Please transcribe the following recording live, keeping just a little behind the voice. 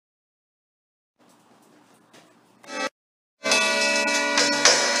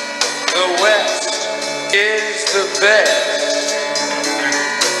best.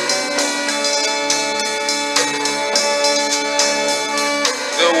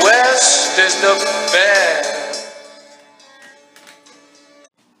 The West is the best.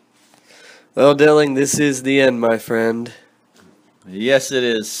 Well, Dilling, this is the end, my friend. Yes, it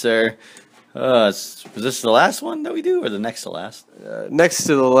is, sir. Was this the last one that we do, or the next to last? Next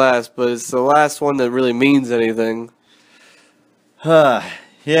to the last, but it's the last one that really means anything. Yeah,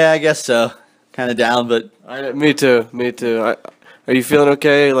 I guess so. Kind of down, but Me too. Are you feeling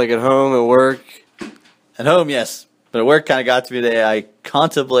okay, like at home, at work? at home, yes. But at work, kind of got to me today. I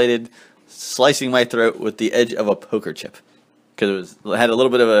contemplated slicing my throat with the edge of a poker chip because it had a little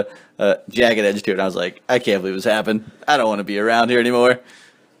bit of a jagged edge to it. And I was like, I can't believe this happened. I don't want to be around here anymore.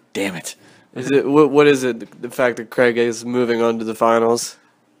 Damn it. Is it what is it? The fact that Craig is moving on to the finals?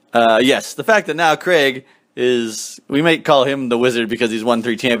 Yes, the fact that now Craig is, we might call him the wizard because he's won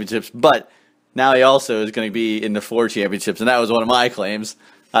 3 championships, but now he also is going to be in the 4 championships, and that was one of my claims.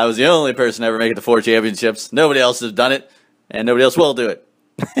 I was the only person to ever make it to 4 championships. Nobody else has done it, and nobody else will do it.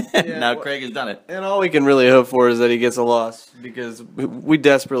 Now Craig has done it. And all we can really hope for is that he gets a loss, because we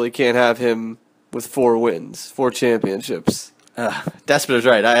desperately can't have him with 4 wins, 4 championships. Desperate is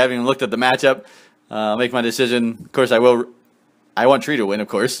right. I haven't even looked at the matchup. I'll make my decision. Of course, I will. I want Tree to win, of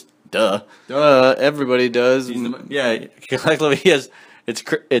course. Duh. Everybody does. Yeah, collectively he has.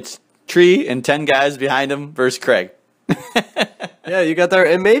 It's Tree and 10 guys behind him versus Craig. Yeah, you got that.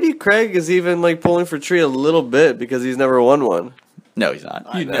 And maybe Craig is even like pulling for Tree a little bit because he's never won one. No, he's not.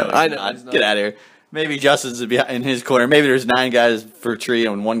 I know. He's not. Get out of here. Maybe Justin's in his corner. Maybe there's 9 guys for Tree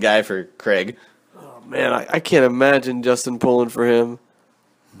and 1 guy for Craig. Man, I can't imagine Justin pulling for him.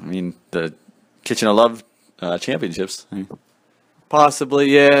 I mean, the Kitchen of Love championships.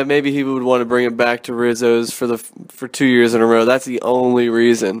 Possibly, yeah. Maybe he would want to bring it back to Rizzo's for 2 years in a row. That's the only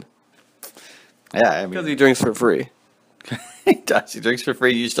reason. Yeah, I mean, Because he drinks for free. he does. He drinks for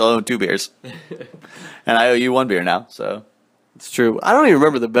free. You still own 2 beers, and I owe you 1 beer now. So It's true. I don't even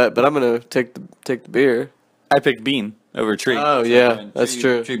remember the bet, but I'm gonna take the beer. I picked Bean over Tree. Oh, yeah, that's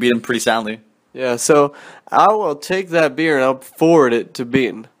true. Tree beat him pretty soundly. Yeah, so I will take that beer and I'll forward it to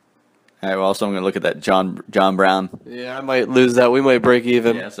Bean. All right, well, also I'm going to look at that John Brown. Yeah, I might lose that. We might break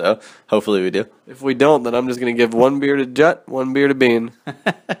even. Yeah, so hopefully we do. If we don't, then I'm just going to give 1 beer to Jet, 1 beer to Bean. And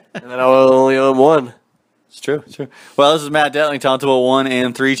then I'll only owe him 1. It's true. Well, this is Matt Detling, Tonto Bowl 1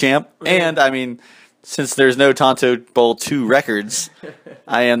 and 3 champ. And, I mean, since there's no Tonto Bowl 2 records,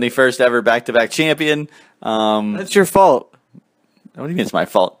 I am the first ever back-to-back champion. That's your fault. What do you mean it's my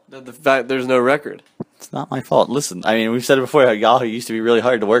fault? The fact there's no record. It's not my fault. Listen, I mean, we've said it before, how Yahoo used to be really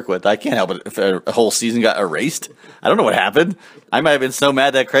hard to work with. I can't help it if a whole season got erased. I don't know what happened. I might have been so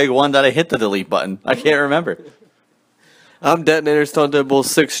mad that Craig won that I hit the delete button. I can't remember. I'm Detonator's Tonto Bowl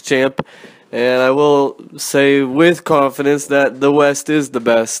 6 champ, and I will say with confidence that the West is the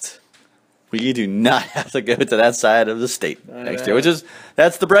best. We do not have to go to that side of the state next year,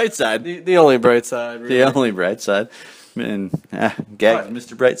 that's the bright side. The only bright side, really. The only bright side. And Gag,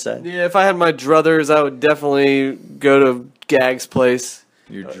 Mr. Brightside. Yeah, if I had my druthers, I would definitely go to Gag's place.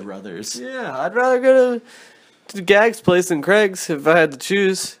 Your druthers. Yeah, I'd rather go to Gag's place than Craig's if I had to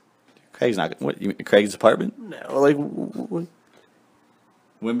choose. Craig's not. What? You mean Craig's apartment? No, like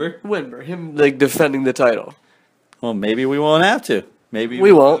Wimber. him like defending the title. Well, maybe we won't have to. Maybe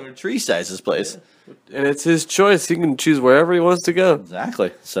we won't. Go to Tree Size's place. And it's his choice. He can choose wherever he wants to go.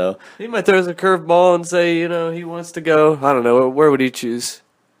 Exactly. So he might throw us a curveball and say, he wants to go. I don't know. Where would he choose?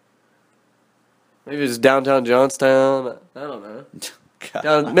 Maybe it's downtown Johnstown. I don't know.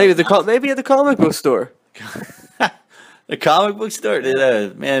 Maybe at the comic book store. The comic book store,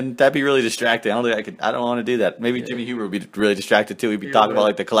 man, that'd be really distracting. I don't think I could. I don't want to do that. Maybe Jimmy Huber would be really distracted too. He'd be talking about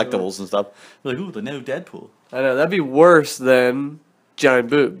like the collectibles and stuff. Like, ooh, the new Deadpool. I know that'd be worse than giant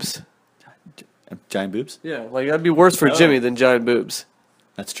boobs. Giant boobs? Yeah, like that'd be worse for Jimmy than giant boobs.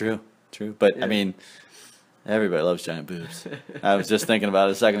 That's true. But yeah. I mean, everybody loves giant boobs. I was just thinking about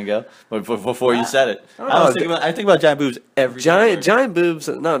it a second ago, but before you said it, I think about giant boobs every day. Giant boobs.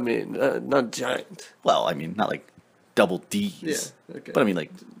 Not giant. Well, I mean, not like double D's. Yeah. Okay. But I mean,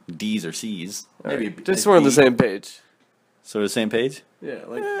 like D's or C's. Maybe right. Just we're on the same page. So we're the same page?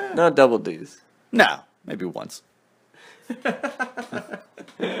 Yeah, not double D's. No, maybe once.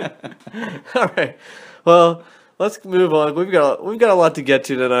 All right. Well, let's move on. We've got a lot to get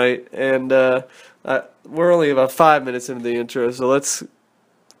to tonight, and we're only about 5 minutes into the intro, so let's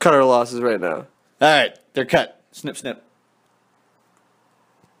cut our losses right now. All right, they're cut. Snip, snip.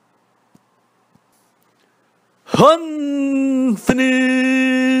 Unfinished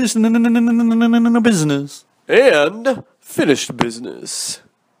business. And finished business.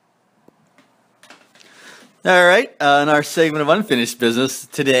 All right, in our segment of unfinished business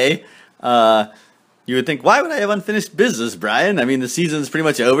today, you would think, why would I have unfinished business, Brian? I mean, the season's pretty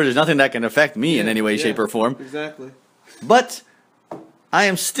much over. There's nothing that can affect me in any way, shape, or form. Exactly. But I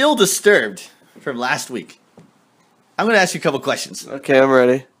am still disturbed from last week. I'm going to ask you a couple questions. Okay, I'm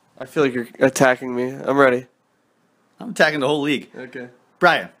ready. I feel like you're attacking me. I'm ready. I'm attacking the whole league. Okay.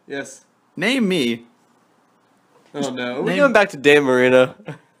 Brian, Yes. name me. Oh no. We're going back to Dan Marino.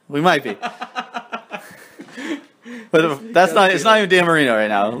 We might be. But that's not. It's not even Dan Marino right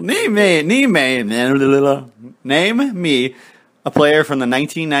now. Name me a player from the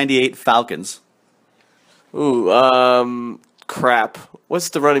 1998 Falcons. Ooh, crap. What's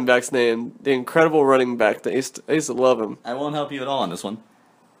the running back's name? The incredible running back. I used to love him. I won't help you at all on this one.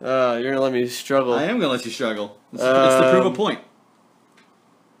 You're gonna let me struggle. I am going to let you struggle. It's to prove a point.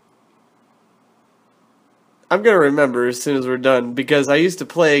 I'm gonna remember as soon as we're done because I used to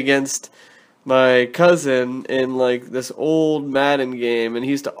play against my cousin in like this old Madden game, and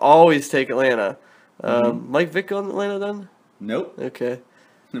he used to always take Atlanta. Mike Vick on Atlanta then? Nope. Okay.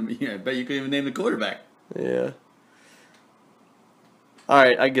 Yeah, I bet you couldn't even name the quarterback. Yeah. All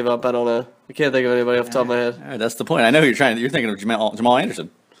right, I give up. I don't know. I can't think of anybody off the top of my head. All right, that's the point. I know you're thinking of Jamal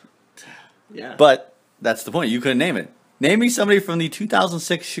Anderson. Yeah. But that's the point. You couldn't name it. Name me somebody from the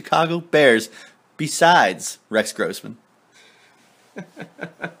 2006 Chicago Bears besides Rex Grossman.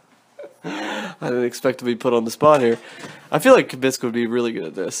 I didn't expect to be put on the spot here. I feel like Kabisco would be really good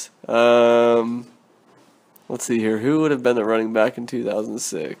at this. Let's see here. Who would have been the running back in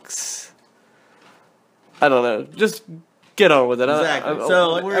 2006? I don't know. Just get on with it. Exactly.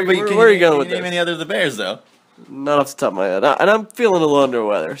 Where are you going with this? Name any other of the Bears, though? Not off the top of my head. And I'm feeling a little under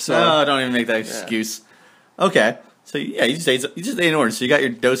weather. So. No, don't even make that excuse. Okay. So, yeah, you just ate an orange, so you got your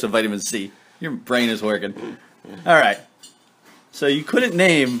dose of vitamin C. Your brain is working. All right. So you couldn't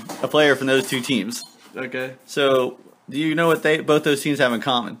name a player from those two teams. Okay. So do you know what both those teams have in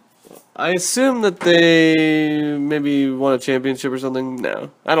common? I assume that they maybe won a championship or something.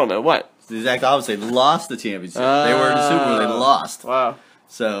 No, I don't know what. It's the exact opposite. They lost the championship. They were in the Super Bowl. They lost. Wow.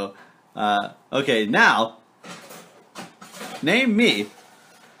 So, okay, now name me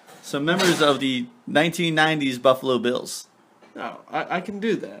some members of the 1990s Buffalo Bills. No, I can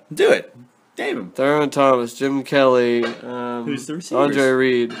do that. Do it. Name them. Thurman Thomas, Jim Kelly, Who's the receivers? Andre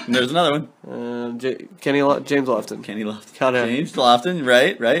Reed, And there's another one. James Lofton. Kenny Lofton. Got him. James Lofton.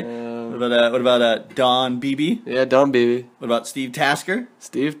 Right. What about Don Beebe? Yeah, Don Beebe. What about Steve Tasker?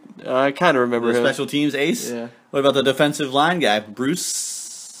 Steve, I kind of remember The him. special teams ace? Yeah. What about the defensive line guy?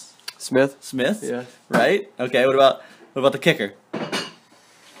 Bruce Smith. Yeah. Right? Okay, what about the kicker?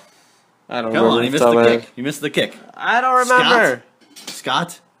 I don't Come remember. on, you missed the kick. You missed the kick. I don't remember.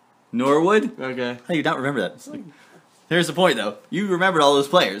 Scott? Norwood? Okay. How do you not remember that? Here's the point, though. You remembered all those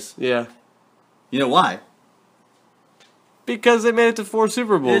players. Yeah. You know why? Because they made it to 4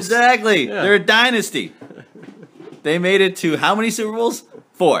 Super Bowls. Exactly. Yeah. They're a dynasty. They made it to how many Super Bowls?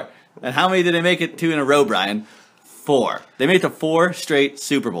 4. And how many did they make it to in a row, Brian? 4. They made it to 4 straight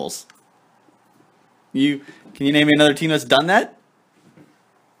Super Bowls. Can you name me another team that's done that?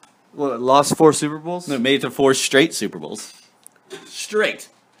 What, lost 4 Super Bowls? No, made it to 4 straight Super Bowls. Straight.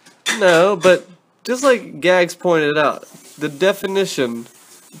 No, but just like Gags pointed out, the definition,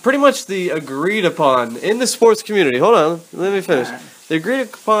 pretty much the agreed upon in the sports community. Hold on, let me finish. The agreed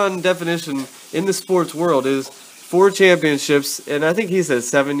upon definition in the sports world is 4 championships, and I think he said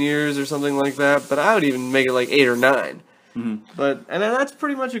 7 years or something like that. But I would even make it like 8 or 9. Mm-hmm. And that's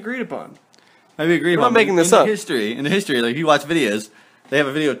pretty much agreed upon. Maybe agreed upon. I'm not making this up. In the history, like if you watch videos, they have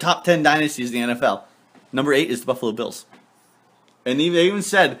a video of top 10 dynasties in the NFL. Number 8 is the Buffalo Bills. And they even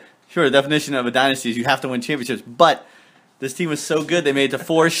said, sure, the definition of a dynasty is you have to win championships, but this team was so good they made it to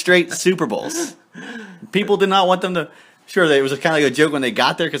 4 straight Super Bowls. People did not want them to. Sure, it was kind of like a joke when they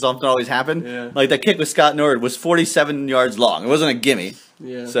got there because something always happened. Yeah. Like that kick with Scott Norwood was 47 yards long. It wasn't a gimme.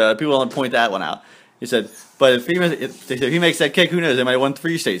 Yeah. So people want to point that one out. He said, but if he makes that kick, who knows? They might have won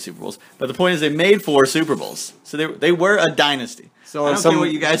 3 straight Super Bowls. But the point is they made 4 Super Bowls. So they were a dynasty. So I don't care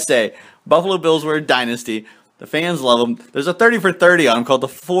what you guys say. Buffalo Bills were a dynasty. The fans love them. There's a 30 for 30 on them called The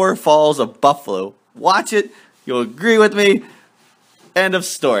 4 Falls of Buffalo. Watch it. You'll agree with me. End of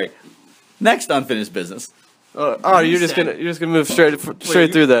story. Next unfinished business. You're just gonna move straight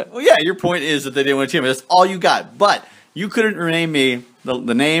through that. Well, yeah, your point is that they didn't win a championship. That's all you got. But you couldn't name me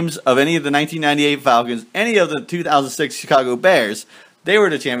the names of any of the 1998 Falcons, any of the 2006 Chicago Bears. They were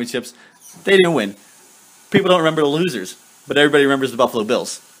the championships. They didn't win. People don't remember the losers, but everybody remembers the Buffalo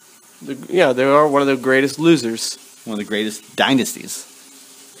Bills. Yeah, they are one of the greatest losers. One of the greatest dynasties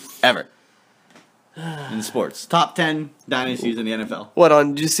ever in sports. Top 10 dynasties in the NFL. What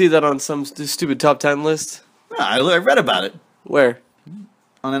on? Did you see that on some stupid top 10 list? No, I read about it Where?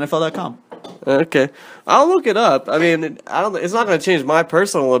 on NFL.com. Okay, I'll look it up. I mean, I don't. It's not going to change my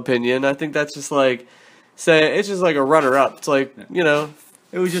personal opinion. I think that's just like, say, it's just like a runner-up. It's like, you know,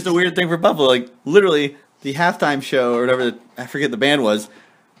 It was just a weird thing for Buffalo. Like, literally, the halftime show, or whatever, I forget the band was,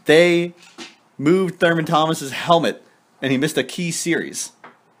 they moved Thurman Thomas's helmet, and he missed a key series.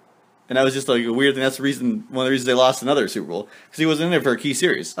 And that was just like a weird thing. That's the reason, one of the reasons they lost another Super Bowl. Because he wasn't in there for a key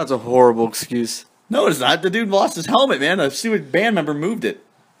series. that's a horrible excuse. No, it's not. The dude lost his helmet, man. A stupid band member moved it.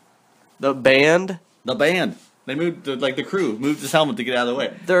 The band? The band. They moved, the crew moved his helmet to get out of the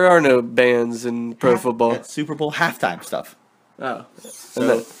way. There are no bands in pro football. That's Super Bowl halftime stuff. Oh,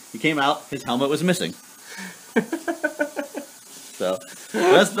 So he came out, his helmet was missing. So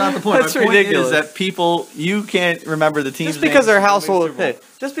that's not the point. That's My point ridiculous. is that people, you can't remember the teams. just because they're household,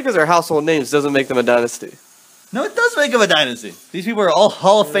 just because they're household names doesn't make them a dynasty. No, it does make them a dynasty. These people are all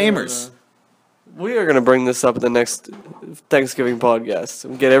Hall of Famers. We are going to bring this up at the next Thanksgiving podcast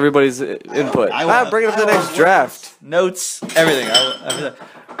and get everybody's input. Bring it up to the next draft. Notes, everything.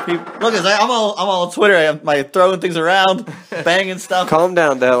 Look, I'm all on Twitter. I'm throwing things around, banging stuff. Calm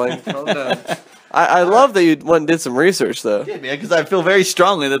down, Dowling. Calm down. I love that you went and did some research, though. Yeah, man, because I feel very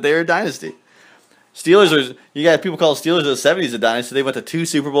strongly that they are a dynasty. You got people call Steelers of the 70s a dynasty. They went to 2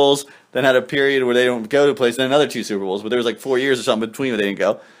 Super Bowls, then had a period where they don't go to a place, then another 2 Super Bowls. But there was like 4 years or something between where they didn't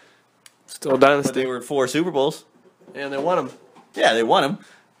go. Still a But dynasty. they were at 4 Super Bowls. And they won them. Yeah, they won them.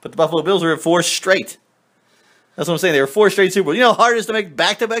 But the Buffalo Bills were at 4 straight. That's what I'm saying. They were 4 straight Super Bowls. You know how hard it is to make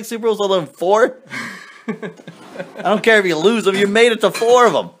back-to-back Super Bowls, let alone 4? I don't care if you lose them. You made it to 4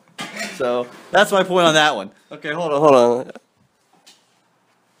 of them. So that's my point on that one. Okay, hold on.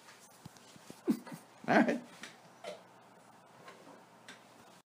 All right.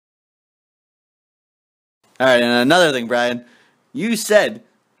 All right, and another thing, Brian. You said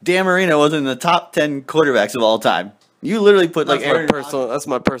Dan Marino wasn't in the top 10 quarterbacks of all time. You literally put like Aaron That's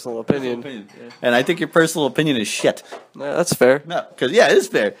my personal opinion. Yeah. And I think your personal opinion is shit. Yeah, that's fair. No, because yeah, it is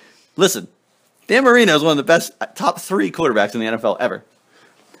fair. Listen, Dan Marino is one of the best top 3 quarterbacks in the NFL ever.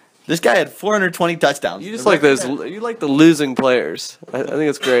 This guy had 420 touchdowns. You just like those. You like the losing players. I think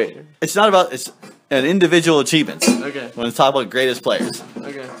it's great. It's not about it's an individual achievements. Okay. When it's talking about greatest players.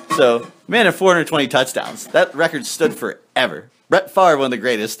 Okay. So, man had 420 touchdowns. That record stood forever. Brett Favre, one of the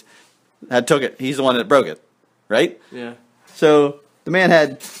greatest, took it. He's the one that broke it, right? Yeah. So the man had,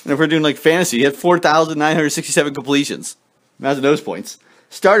 and if we're doing like fantasy, he had 4,967 completions. Imagine those points.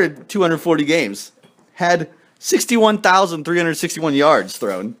 Started 240 games. Had 61,361 yards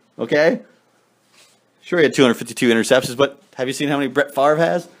thrown. Okay? Sure, he had 252 interceptions, but have you seen how many Brett Favre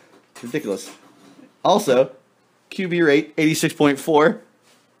has? It's ridiculous. Also, QB rate, 86.4.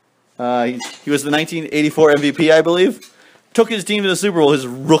 He was the 1984 MVP, I believe. Took his team to the Super Bowl his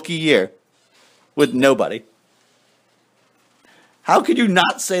rookie year with nobody. How could you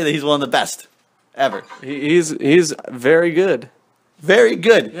not say that he's one of the best ever? He's very good. Very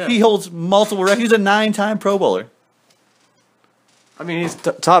good. Yeah. He holds multiple records. He's a 9-time Pro Bowler. I mean, he's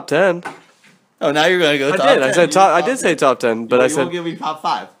top 10. Oh, now you're going to go top 10. I said top. I did say top 10, but I You said won't give me top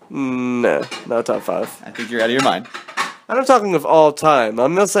 5. no, not top 5. I think you're out of your mind. And I'm talking of all time.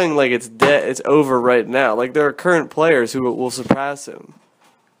 I'm not saying like it's dead. It's over right now. Like there are current players who will surpass him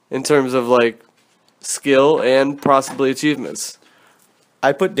in terms of like skill and possibly achievements.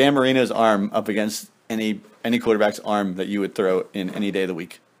 I put Dan Marino's arm up against any quarterback's arm that you would throw in any day of the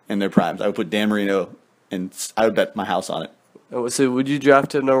week in their primes. I would put Dan Marino, and I would bet my house on it. So would you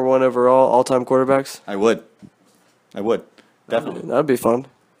draft him number 1 overall, all-time quarterbacks? I would. Definitely. That'd be fun.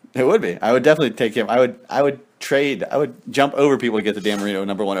 It would be. I would definitely take him. I would trade. I would jump over people to get the Dan Marino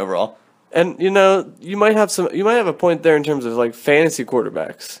number 1 overall. And you know, you might have a point there in terms of like fantasy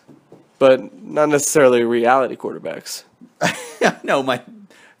quarterbacks, but not necessarily reality quarterbacks. No, my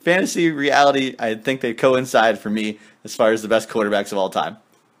fantasy reality, I think they coincide for me as far as the best quarterbacks of all time.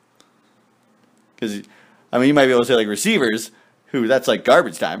 Because, I mean, you might be able to say like receivers, who that's like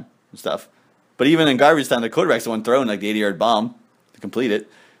garbage time and stuff. But even in garbage time, the quarterback's the one throwing like the 80-yard bomb to complete it.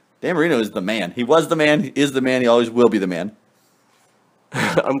 Dan Marino is the man. He was the man. He is the man. He always will be the man.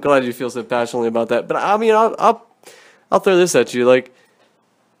 I'm glad you feel so passionately about that. But I mean, I'll throw this at you. Like,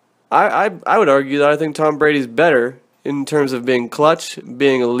 I would argue that I think Tom Brady's better in terms of being clutch,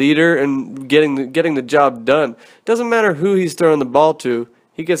 being a leader, and getting the job done. Doesn't matter who he's throwing the ball to,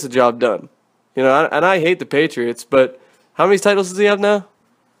 he gets the job done. You know, and I hate the Patriots, but how many titles does he have now?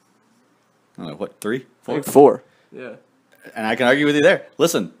 I don't know, what, 3? 4? I think 4. Yeah. And I can argue with you there.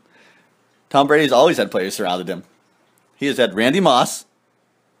 Listen, Tom Brady's always had players surrounded him. He has had Randy Moss.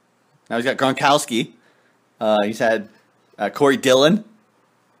 Now he's got Gronkowski. He's had Corey Dillon.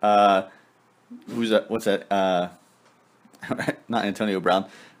 who's that? What's that? Not Antonio Brown.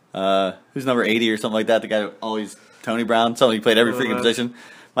 Who's number 80 or something like that? The guy who always Tony Brown. Somebody who played every freaking position.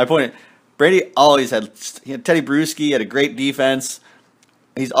 My point: Brady always had. He had Teddy Bruschi. He had a great defense.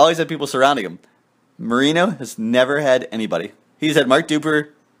 He's always had people surrounding him. Marino has never had anybody. He's had Mark Duper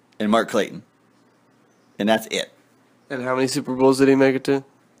and Mark Clayton, and that's it. And how many Super Bowls did he make it to?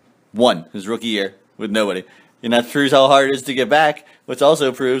 One, his rookie year, with nobody. And that proves how hard it is to get back, which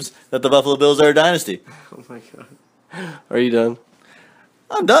also proves that the Buffalo Bills are a dynasty. Oh my God. Are you done?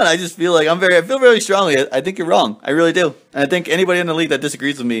 I'm done. I just feel like I feel very strongly. I think you're wrong. I really do. And I think anybody in the league that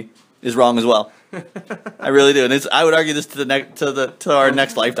disagrees with me is wrong as well. I really do. And I would argue this to our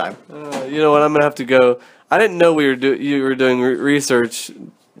next lifetime. You know what? I'm gonna have to go. I didn't know you were doing research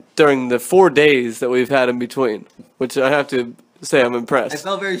during the 4 days that we've had in between, which I have to say I'm impressed. I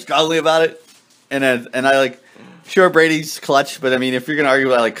felt very strongly about it, and I like. Sure, Brady's clutch, but I mean, if you're gonna argue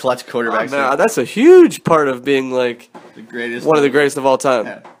about like clutch quarterbacks, that's a huge part of being like the greatest, one of the greatest of all time.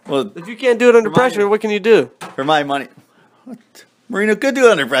 Yeah. Well, if you can't do it under pressure, what can you do? For my money, Marino could do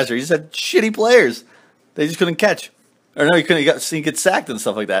it under pressure. He just had shitty players; they just couldn't catch. Or no, he couldn't. He get sacked and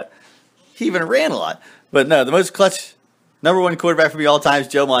stuff like that. He even ran a lot, but no, the most clutch, #1 quarterback for me all time is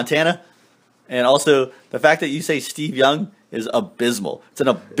Joe Montana, and also the fact that you say Steve Young is abysmal. It's an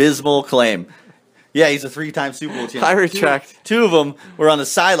abysmal claim. Yeah, he's a 3-time Super Bowl champion. I retract. Two of them were on the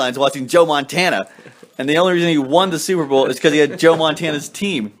sidelines watching Joe Montana. And the only reason he won the Super Bowl is because he had Joe Montana's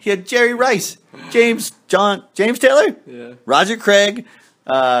team. He had Jerry Rice, James Taylor? Yeah. Roger Craig.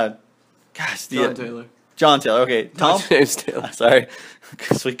 John Taylor. John Taylor, okay. Not James Taylor. Sorry.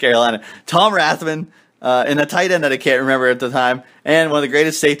 Sweet Carolina. Tom Rathman, and a tight end that I can't remember at the time. And one of the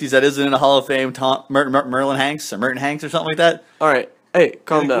greatest safeties that isn't in the Hall of Fame, Merlin Hanks, or Merton Hanks or something like that. All right. Hey,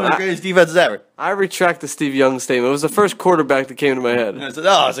 calm down. One of the greatest defenses ever. I retract the Steve Young statement. It was the first quarterback that came to my head. And I said,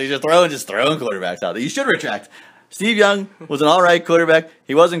 oh, so you're just throwing quarterbacks out there. You should retract. Steve Young was an all right quarterback.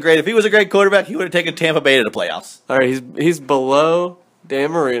 He wasn't great. If he was a great quarterback, he would have taken Tampa Bay to the playoffs. All right, he's below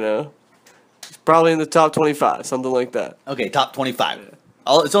Dan Marino. He's probably in the top 25, something like that. Okay, top 25.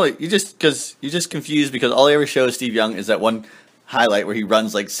 It's only you're just confused because all he ever shows Steve Young is that one highlight where he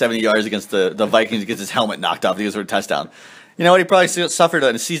runs like 70 yards against the Vikings and gets his helmet knocked off. He goes for a touchdown. You know what? He probably suffered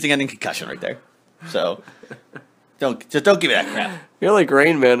a season-ending concussion right there. So don't give me that crap. You're like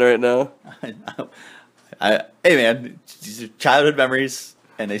Rain Man right now. Hey man, these are childhood memories,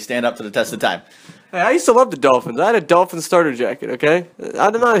 and they stand up to the test of time. Hey, I used to love the Dolphins. I had a Dolphins starter jacket. Okay,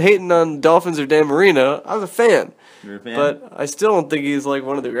 I'm not hating on Dolphins or Dan Marino. I was a fan. You're a fan, but I still don't think he's like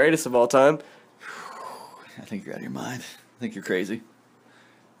one of the greatest of all time. I think you're out of your mind. I think you're crazy.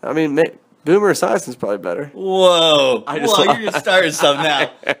 I mean, Boomer Esiason's probably better. Whoa! You're just starting something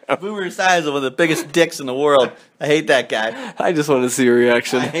now. Boomer Esiason, one of the biggest dicks in the world. I hate that guy. I just wanted to see your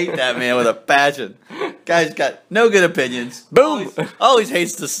reaction. I hate that man with a passion. Guy's got no good opinions. Boom! Always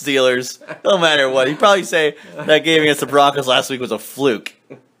hates the Steelers. No matter what. He'd probably say that game against the Broncos last week was a fluke.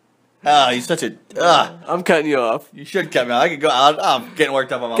 He's such a... I'm cutting you off. You should cut me off. I could go... I'm getting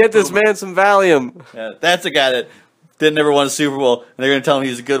worked up on my... Get this man some Valium. Yeah, that's a guy that... never won a Super Bowl, and they're going to tell him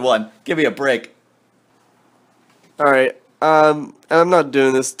he's a good one. Give me a break. All right. And I'm not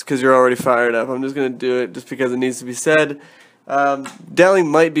doing this because you're already fired up. I'm just going to do it just because it needs to be said. Dowling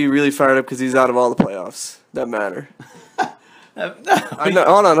might be really fired up because he's out of all the playoffs that matter. No.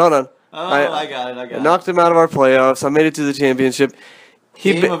 Hold on. I got it. I knocked him out of our playoffs. I made it to the championship.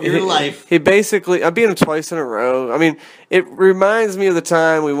 Game of your life. He basically, I beat him twice in a row. I mean, it reminds me of the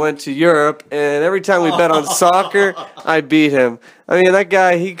time we went to Europe, and every time we bet on soccer, I beat him. I mean, that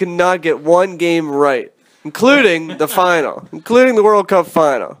guy, he could not get one game right, including the final, including the World Cup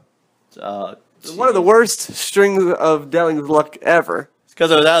final. One of the worst strings of Delling's luck ever. It's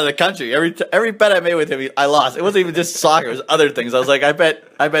because I was out of the country. Every bet I made with him, I lost. It wasn't even just soccer; it was other things. I was like, I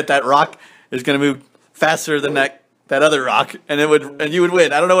bet that rock is going to move faster than that other rock, and you would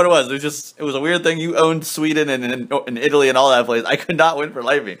win. I don't know what it was. It was a weird thing. You owned Sweden and Italy and all that place. I could not win for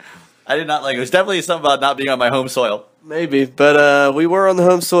life of me. I did not like it. It was definitely something about not being on my home soil. Maybe, but we were on the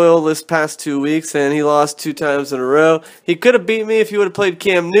home soil this past 2 weeks, and he lost 2 times in a row. He could have beat me if he would have played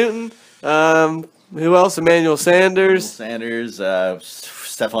Cam Newton. Who else? Emmanuel Sanders.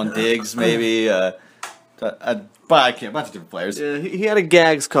 Stephon Diggs, maybe. I can't. A bunch of different players. Yeah, he had a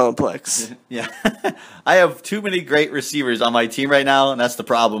gags complex. Yeah. I have too many great receivers on my team right now, and that's the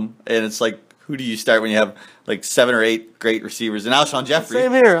problem. And it's like, who do you start when you have like 7 or 8 great receivers? And Alshon Jeffrey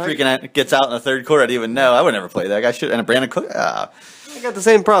Same here. freaking gets out in the third quarter. I didn't even know. I would never play that guy. And Brandon Cook. I got the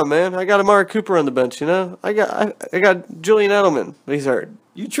same problem, man. I got Amari Cooper on the bench, you know? I got Julian Edelman, but he's hurt.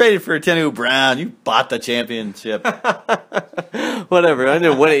 You traded for Antonio Brown. You bought the championship. Whatever. I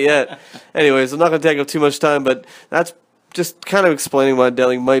didn't win it yet. Anyways, I'm not going to take up too much time, but that's just kind of explaining why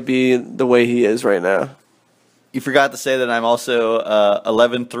Delling might be the way he is right now. You forgot to say that I'm also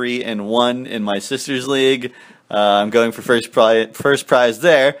 11-3-1 in my sister's league. I'm going for first prize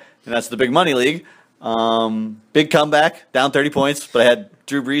there, and that's the big money league. Big comeback, down 30 points, but I had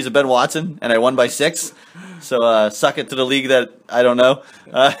Drew Brees and Ben Watson, and I won by 6. So suck it to the league that I don't know.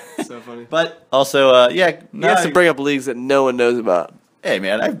 So funny. But also, yeah. He has to bring up leagues that no one knows about. Hey,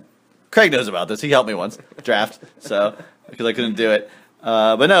 man, Craig knows about this. He helped me once draft, so because I couldn't do it.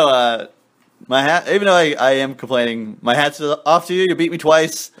 But no, my hat. Even though I am complaining, my hat's off to you. You beat me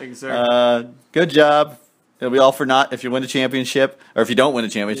twice. Thank you, sir. Good job. It'll be all for naught if you win the championship, or if you don't win the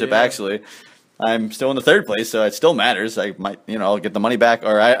championship. Yeah. Actually, I'm still in the 3rd place, so it still matters. I might, I'll get the money back,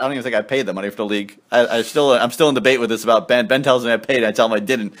 or I don't even think I paid the money for the league. I'm still in debate with this about Ben. Ben tells me I paid, I tell him I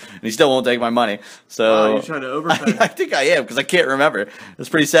didn't, and he still won't take my money. So You're trying to overpay. I think I am because I can't remember. It's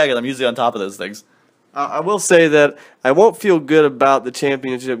pretty sad because I'm usually on top of those things. I will say that I won't feel good about the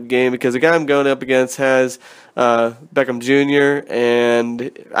championship game because the guy I'm going up against has Beckham Jr.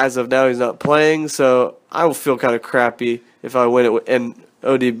 and as of now he's not playing, so I will feel kind of crappy if I win it and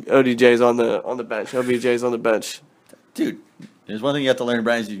ODJ's on the bench. OBJ's on the bench. Dude, there's one thing you have to learn,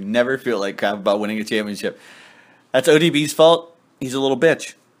 Brian, is you never feel like crap about winning a championship. That's ODB's fault. He's a little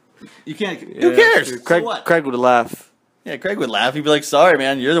bitch. You can't. Who cares? So what? Craig would laugh. Yeah, Craig would laugh. He'd be like, "Sorry,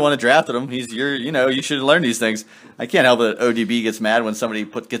 man, you're the one that drafted him. You should learn these things." I can't help it that ODB gets mad when somebody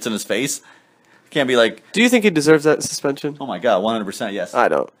gets in his face. Can't be like, do you think he deserves that suspension? "Oh my god, 100% yes." I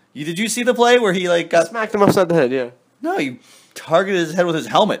don't. Did you see the play where he got smacked him upside the head? Yeah. No, he targeted his head with his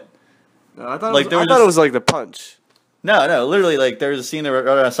helmet. No, I thought it was like the punch. No, literally, like there was a scene right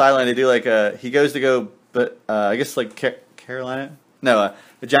on the sideline. They do like he goes to go, but I guess like Carolina. No,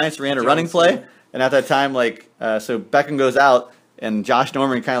 the Giants ran a running play, and at that time, so Beckham goes out, and Josh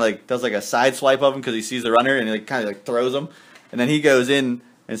Norman kind of like does like a side swipe of him because he sees the runner, and he kind of like throws him, and then he goes in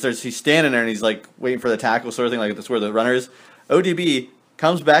and he's standing there, and he's like waiting for the tackle sort of thing, like that's where the runner is. ODB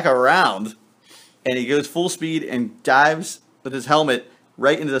comes back around, and he goes full speed and dives with his helmet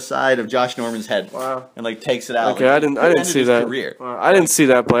right into the side of Josh Norman's head. Wow. And takes it out. Okay, I didn't see that. Career. Wow, I didn't see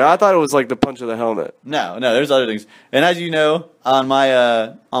that play. I thought it was like the punch of the helmet. No, there's other things. And as you know, on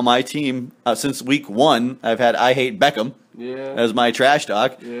my team since week 1, I've had I hate Beckham as my trash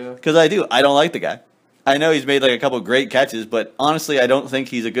talk. Yeah. Because I don't like the guy. I know he's made like a couple great catches, but honestly, I don't think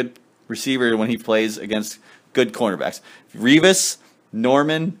he's a good receiver when he plays against good cornerbacks. Revis,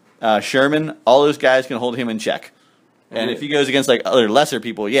 Norman, Sherman, all those guys can hold him in check. And if he goes against like other lesser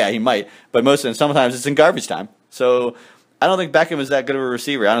people, yeah, he might. But sometimes it's in garbage time. So I don't think Beckham is that good of a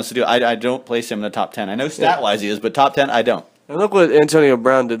receiver. Honestly, I don't place him in the top 10. I know stat-wise he is, but top 10, I don't. And look what Antonio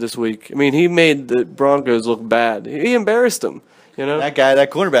Brown did this week. I mean, he made the Broncos look bad. He embarrassed them. That guy,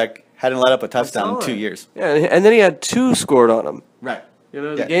 that cornerback, hadn't let up a touchdown in 2 years. Yeah, and then he had 2 scored on him. Right.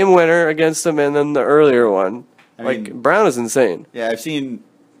 The game winner against him, and then the earlier one. I mean, Brown is insane. Yeah, I've seen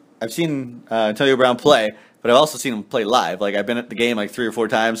Antonio Brown play. But I've also seen him play live. Like I've been at the game like 3 or 4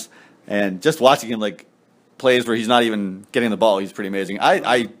 times, and just watching him like plays where he's not even getting the ball, he's pretty amazing.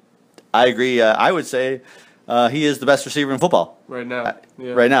 I agree. I would say he is the best receiver in football right now.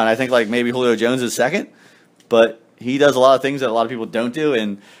 Right now, and I think like maybe Julio Jones is second, but he does a lot of things that a lot of people don't do,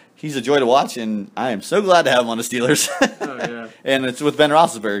 and he's a joy to watch. And I am so glad to have him on the Steelers. Oh, yeah. And it's with Ben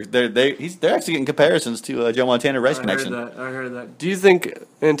Roethlisberger. They're actually getting comparisons to Joe Montana Rice connection. I heard that. Do you think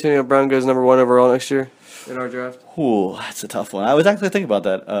Antonio Brown goes number 1 overall next year? In our draft? Ooh, that's a tough one. I was actually thinking about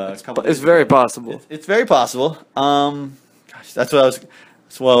that. It's very possible. It's very possible. Gosh, that's what I was.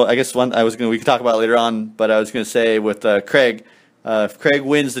 Well, I guess we could talk about it later on. But I was going to say with Craig, if Craig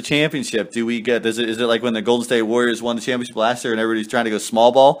wins the championship, do we get? Is it like when the Golden State Warriors won the championship last year and everybody's trying to go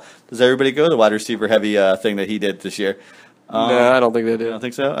small ball? Does everybody go the wide receiver heavy thing that he did this year? No, I don't think they do. You don't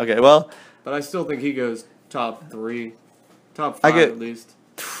think so? Okay, well. But I still think he goes top 3, top 5 at least.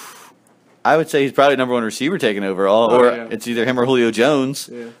 I would say he's probably number 1 receiver taken overall, it's either him or Julio Jones.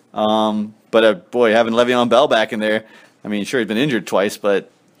 Yeah. But boy, having Le'Veon Bell back in there, I mean, sure he's been injured twice, but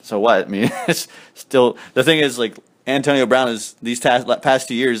so what? I mean, it's still the thing is like Antonio Brown is these past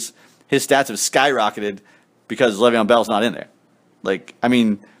 2 years, his stats have skyrocketed because Le'Veon Bell's not in there. Like, I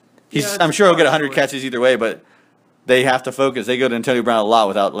mean, I'm sure he'll get 100 catches either way, but they have to focus. They go to Antonio Brown a lot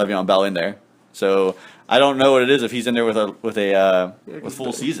without Le'Veon Bell in there. So I don't know what it is if he's in there with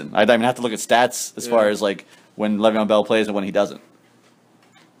full season. I'd even have to look at stats as far as like when Le'Veon Bell plays and when he doesn't.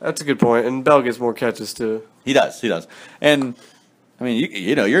 That's a good point. And Bell gets more catches too. He does. And I mean,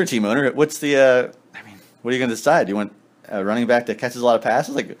 you're a team owner. What's the? What are you going to decide? You want a running back that catches a lot of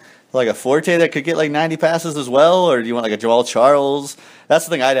passes, like a Forte that could get like 90 passes as well, or do you want like a Joel Charles? That's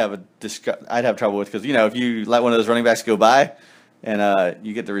the thing I'd have trouble with, because if you let one of those running backs go by, and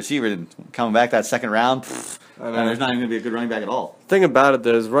you get the receiver and coming back that second round, there's not even going to be a good running back at all. Thing about it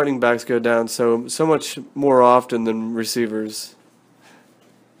though is running backs go down so much more often than receivers.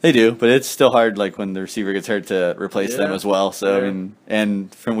 They do, but it's still hard, like when the receiver gets hurt, to replace them as well. So I mean,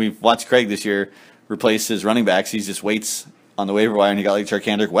 and from we've watched Craig this year replace his running backs, he just waits on the waiver wire, and he got like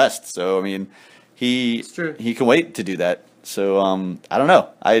Charkandrick West. So I mean, he can wait to do that. So I don't know.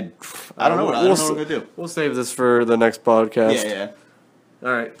 I don't know what I'm gonna do. We'll save this for the next podcast. Yeah.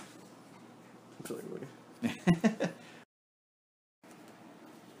 All right.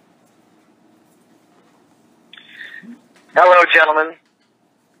 Hello, gentlemen.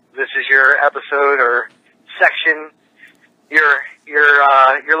 This is your episode or section, your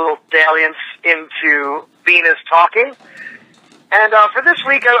little dalliance into Venus talking. And for this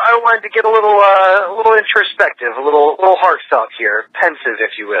week, I wanted to get a little introspective, a little heartfelt here, pensive,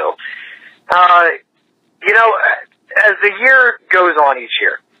 if you will. As the year goes on each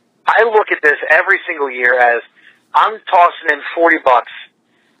year, I look at this every single year as I'm tossing in $40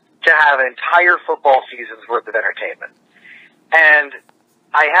 to have an entire football season's worth of entertainment. And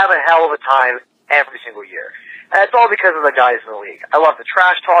I have a hell of a time every single year. And it's all because of the guys in the league. I love the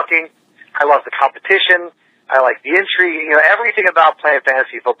trash talking. I love the competition. I like the intrigue. Everything about playing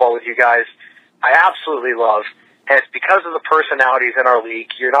fantasy football with you guys, I absolutely love. And it's because of the personalities in our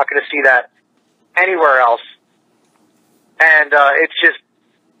league. You're not going to see that anywhere else. And it's just,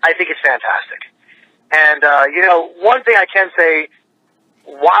 I think it's fantastic. And, one thing I can say,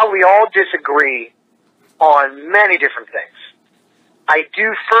 while we all disagree on many different things, I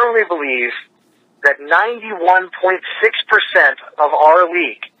do firmly believe that 91.6% of our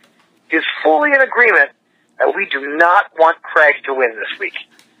league is fully in agreement that we do not want Craig to win this week.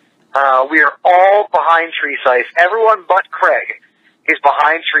 We are all behind Treesice. Everyone but Craig is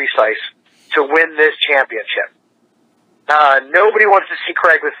behind Treesice to win this championship. Nobody wants to see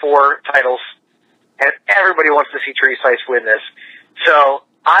Craig with 4 titles, and everybody wants to see Treesice win this. So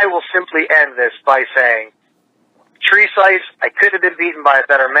I will simply end this by saying, Treesice, I could have been beaten by a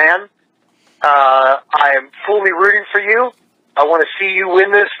better man. I am fully rooting for you. I want to see you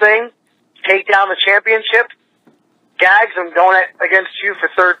win this thing, take down the championship. Gags, I'm going against you for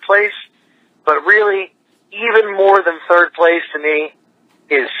 3rd place. But really, even more than 3rd place to me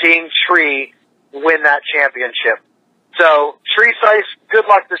is seeing Tree win that championship. So, Treesice, good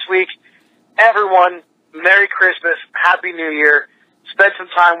luck this week. Everyone, Merry Christmas, Happy New Year. Spend some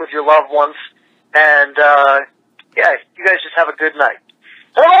time with your loved ones. And, you guys just have a good night.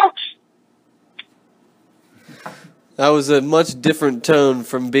 Folks! That was a much different tone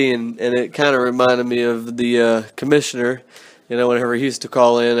from Bean, and it kind of reminded me of the commissioner. Whenever he used to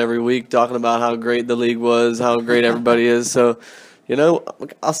call in every week talking about how great the league was, how great everybody is. So,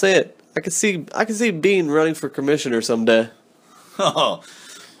 I'll say it. I could see Bean running for commissioner someday. Oh,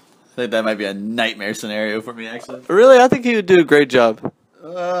 I think that might be a nightmare scenario for me, actually. Really, I think he would do a great job.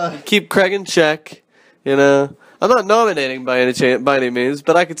 Keep Craig in check. I'm not nominating by any means,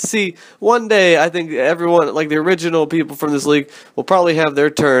 but I could see one day. I think everyone, like the original people from this league, will probably have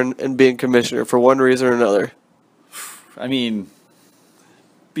their turn in being commissioner for one reason or another. I mean,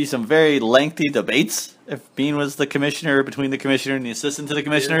 be some very lengthy debates if Bean was the commissioner, between the commissioner and the assistant to the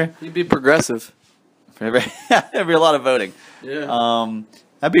commissioner. Yeah, he'd be progressive. There'd be a lot of voting. Yeah.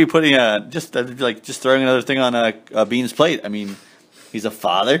 That'd be putting just throwing another thing on Bean's plate. I mean, he's a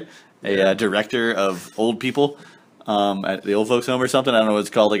father, a director of old people at the old folks home or something. I don't know what it's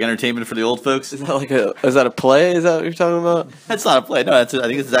called, like entertainment for the old folks. Is that a play? Is that what you're talking about? That's not a play. No, I think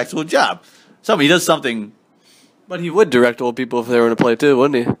it's his actual job. He does something. But he would direct old people if they were in a play too,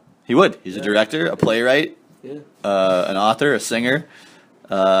 wouldn't he? He would. He's a director, a playwright, an author, a singer,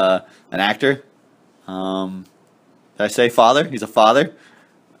 an actor. Did I say father? He's a father.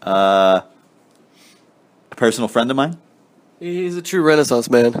 A personal friend of mine. He's a true Renaissance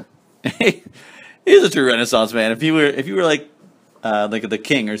man. He's a true Renaissance man. If you were like the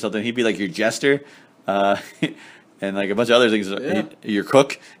king or something, he'd be like your jester, and like a bunch of other things. Yeah. Your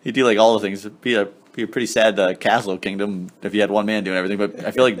cook. He'd do like all the things. It'd be a pretty sad castle kingdom if you had one man doing everything. But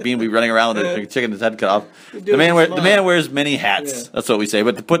I feel like Bean would be running around with a chicken with his head cut off. The man wears many hats. Yeah. That's what we say.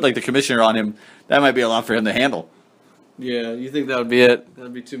 But to put like the commissioner on him, that might be a lot for him to handle. Yeah, you think that would be it?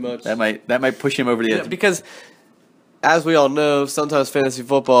 That'd be too much. That might push him over the edge. Because, as we all know, sometimes fantasy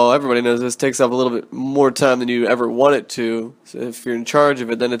football, everybody knows this, takes up a little bit more time than you ever want it to. So if you're in charge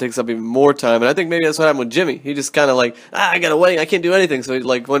of it, then it takes up even more time. And I think maybe that's what happened with Jimmy. He just kind of like, I got a wedding, I can't do anything. So he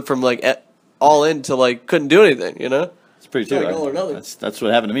like went from like all in to like couldn't do anything, It's pretty too. Like all or nothing. That's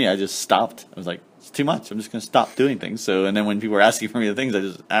what happened to me. I just stopped. I was like, it's too much. I'm just gonna stop doing things. So, and then when people were asking for me the things, I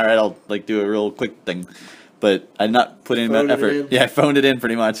just, all right, I'll like do a real quick thing. But I did not put in that effort. Yeah, I phoned it in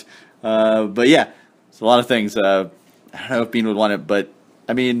pretty much. But yeah, it's a lot of things. I don't know if Bean would want it, but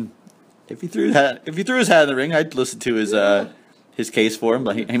I mean, if he threw his hat in the ring, I'd listen to his case for him.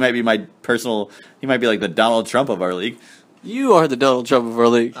 But he might be my personal. He might be like the Donald Trump of our league. You are the Donald Trump of our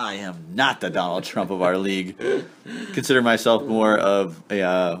league. I am not the Donald Trump of our league. Consider myself more of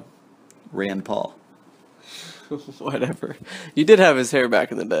a Rand Paul. Whatever. You did have his hair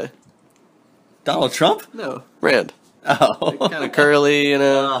back in the day. Donald Trump? No, Rand. Oh. Like, kind of curly, you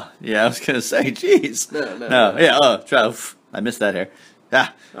know. Yeah, I was going to say, jeez. No. Yeah, I missed that hair. Yeah.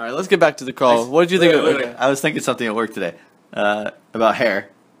 All right, let's get back to the call. What did you think of it? I was thinking something at work today about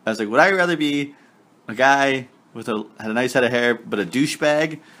hair. I was like, would I rather be a guy with had a nice head of hair but a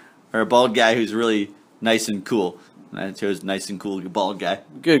douchebag, or a bald guy who's really nice and cool? And I chose nice and cool bald guy.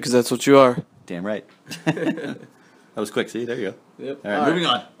 Good, because that's what you are. Damn right. That was quick. See, there you go. Yep. All right, moving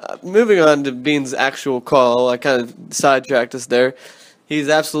on. Moving on to Bean's actual call. I kind of sidetracked us there. He's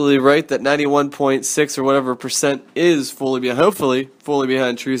absolutely right that 91.6 or whatever percent is hopefully fully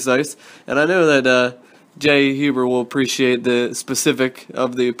behind True Size. And I know that Jay Huber will appreciate the specific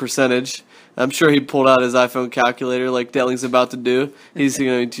of the percentage. I'm sure he pulled out his iPhone calculator like Delling's about to do. He's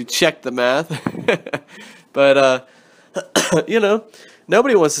going to check the math. But, you know,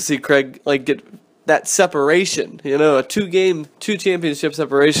 nobody wants to see Craig like get that separation. You know, a two championship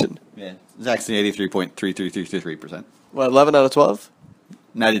separation. Yeah, it's actually 83.3333%. What, 11 out of 12?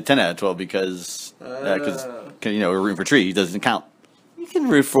 No, I did 10 out of 12 because you know, we're rooting for Tree. He doesn't count. He can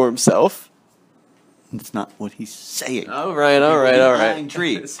root for himself. It's not what he's saying. All right.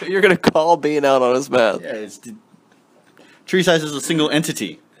 Tree. So you're going to call Bean out on his math. Yeah, Tree size is a single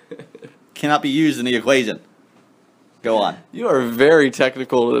entity. Cannot be used in the equation. Go on. You are very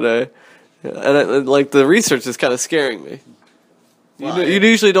technical today. And like the research is kind of scaring me. You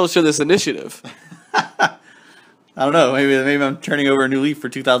usually don't show this initiative. I don't know. Maybe I'm turning over a new leaf for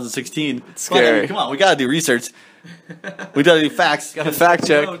 2016. It's scary. Come on, we gotta do research. We gotta do facts. Got to fact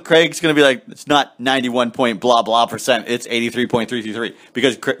check. You know, Craig's gonna be like, it's not 91 point blah blah percent. It's 83.333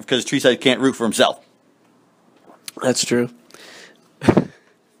 because Tree size can't root for himself. That's true.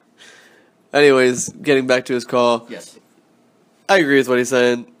 Anyways, getting back to his call. Yes. I agree with what he's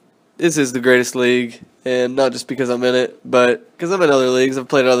saying. This is the greatest league, and not just because I'm in it, but because I'm in other leagues. I've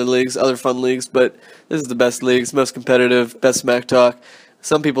played other leagues, other fun leagues, but this is the best league. It's most competitive, best smack talk.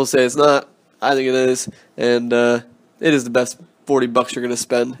 Some people say it's not. I think it is, and it is the best $40 you're going to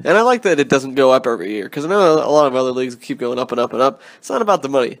spend. And I like that it doesn't go up every year, because I know a lot of other leagues keep going up and up and up. It's not about the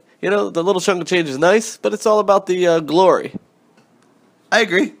money. You know, the little chunk of change is nice, but it's all about the glory. I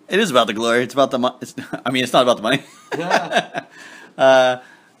agree. It is about the glory. It's about the money. It's not about the money.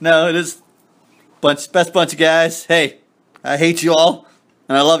 No, it is best bunch of guys. Hey, I hate you all,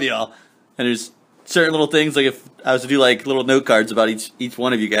 and I love you all. And there's certain little things, like if I was to do like little note cards about each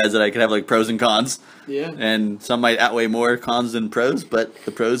one of you guys, that I could have like pros and cons. Yeah. And some might outweigh more cons than pros, but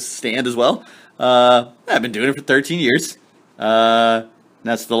the pros stand as well. I've been doing it for 13 years.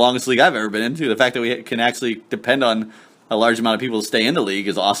 That's the longest league I've ever been into. The fact that we can actually depend on a large amount of people to stay in the league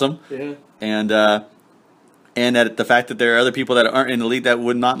is awesome. Yeah. And that the fact that there are other people that aren't in the league that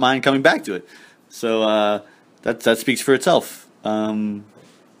would not mind coming back to it. So that speaks for itself.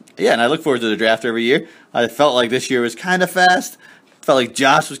 Yeah, and I look forward to the draft every year. I felt like this year was kind of fast. Felt like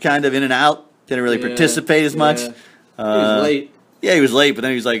Josh was kind of in and out. Didn't really participate as much. He was late. Yeah, he was late, but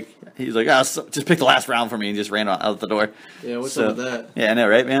then he was like, oh, just pick the last round for me, and just ran out the door. Yeah, what's up with that? Yeah, I know,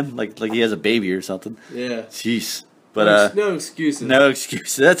 right, man? Like he has a baby or something. Yeah. Jeez. But no excuses. No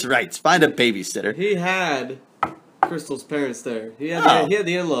excuses. That's right. Find a babysitter. He had Crystal's parents there. He had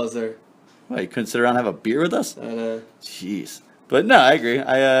the in-laws there. Wait, you couldn't sit around and have a beer with us? I know. Jeez. But no, I agree.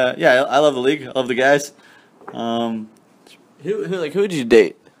 I love the league. I love the guys. Who would you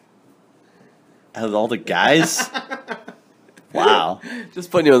date? Out of all the guys? Wow. Just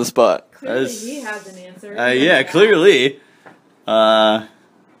putting you on the spot. Clearly he has an answer. Yeah, clearly. Wow,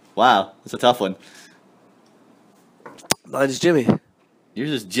 that's a tough one. Mine's Jimmy.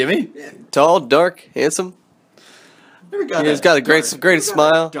 Yours is Jimmy? Yeah. Tall, dark, handsome. He's got a great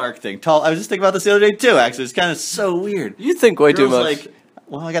smile. Dark thing. Tall. I was just thinking about this the other day too. Actually, it's kind of so weird. You think way too much. Like,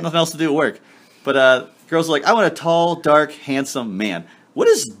 well, I got nothing else to do at work. But girls are like, I want a tall, dark, handsome man. What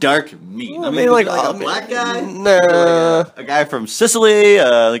does dark mean? Well, I mean, like a black guy? Nah. Like a guy from Sicily?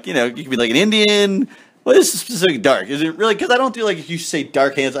 You could be like an Indian. What is specific dark? Is it really? Because I don't feel like if you say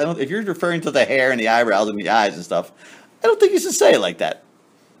dark handsome, if you're referring to the hair and the eyebrows and the eyes and stuff, I don't think you should say it like that.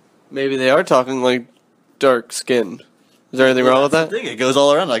 Maybe they are talking like dark skin. Is there anything wrong with That's that? the thing. It goes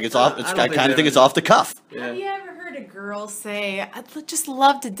all around. Like it's off. I don't I think kind of there think is. it's off the cuff. Have you ever heard a girl say, "I'd just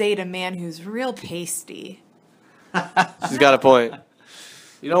love to date a man who's real pasty"? She's got a point.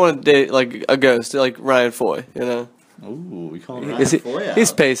 You don't want to date like a ghost, like Ryan Foy. You know, Ooh, we call him Is Ryan he- Foy out.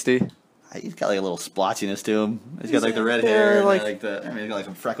 he's pasty. He's got like a little splotchiness to him. He's got like the red hair, and like- like the. I mean, he's got like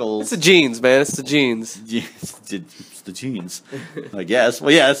some freckles. It's the jeans, man. It's the jeans. It's the genes. I guess.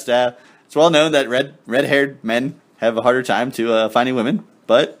 Well, yeah, it's well known that red-haired men have a harder time to finding women,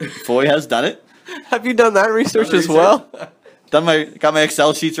 but Foy has done it. Have you done that research Done the as well? Got my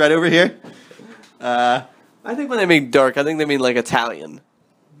Excel sheets right over here. I think when they mean dark, I think they mean like Italian.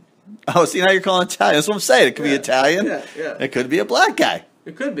 Oh, see, now you're calling Italian. That's what I'm saying. It could be Italian. yeah. It could be a black guy.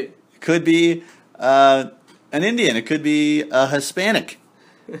 It could be. It could be an Indian. It could be a Hispanic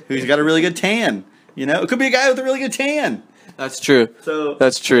who's got a really good tan. You know, it could be a guy with a really good tan. That's true. So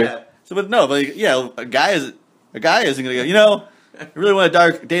That's true. Yeah. So, but no, but yeah, a guy isn't gonna go. You know, I really want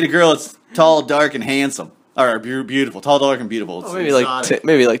to date a girl that's tall, dark, and handsome, or beautiful, tall, dark, and beautiful. It's Oh, maybe like exotic.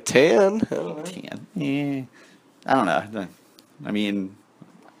 maybe like tan. I don't know. Tan. I don't know. I mean,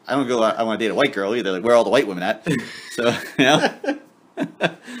 I don't go. I want to date a white girl either. Like, where are all the white women at? So you know.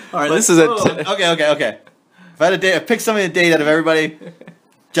 All right, this is a. Okay. If I had a date, I pick somebody to date out of everybody,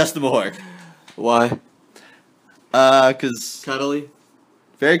 Justin Mahork. Why? Because Cuddly.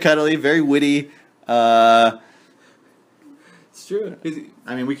 very cuddly, very witty. It's true.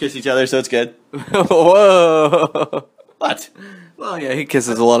 I mean, we kiss each other, so it's good. Whoa. What? Well, yeah, he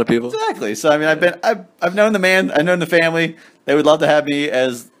kisses a lot of people. Exactly. So I mean, I've known the man. I've known the family. They would love to have me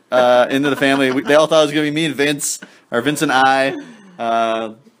as into the family. They all thought it was gonna be me and Vince, or Vince and I.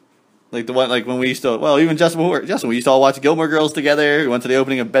 Like the one, like when we used to. Well, even Justin, we used to all watch Gilmore Girls together. We went to the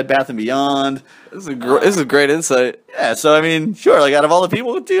opening of Bed Bath and Beyond. This is great insight. Yeah. So I mean, sure. Like out of all the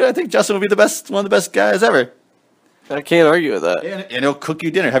people, dude, I think Justin would be one of the best guys ever. I can't argue with that. And he'll cook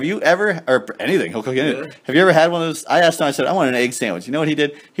you dinner. Have you ever, or anything? He'll cook you dinner. Yeah. Have you ever had one of those? I asked him. I said, I want an egg sandwich. You know what he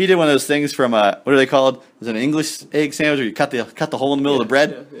did? He did one of those things from what are they called? Is it an English egg sandwich where you cut the hole in the middle of the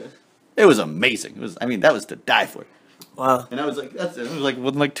bread? Yeah. It was amazing. It was. I mean, that was to die for. Wow. And I was like, it was like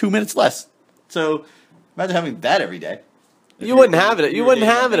within like 2 minutes less. So imagine having that every day. You wouldn't have it. You wouldn't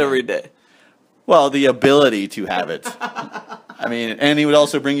have it every day. Well, the ability to have it. I mean, and he would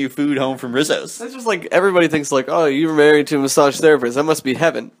also bring you food home from Rizzo's. That's just like everybody thinks like, oh, you were married to a massage therapist. That must be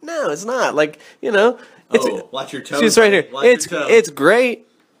heaven. No, it's not. Like, you know, it's Watch your toes. see, it's right here. Watch your It's toes. it's great,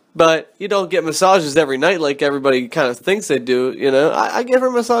 but you don't get massages every night like everybody kind of thinks they do. You know, I give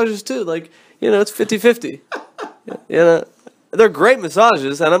her massages too. Like, you know, it's 50-50. You know, they're great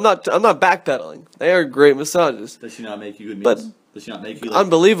massages, and I'm not backpedaling. They are great massages. Does she not make you good But- meals? Does she not make you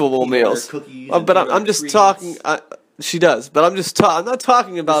Unbelievable peanut butter meals. cookies But and I'm just treats? talking. She does, but I'm not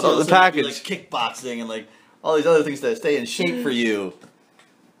talking about the package. Like kickboxing and like all these other things that stay in shape for you.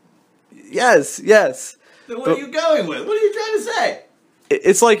 Yes. Then what But- are you going with? What are you trying to say?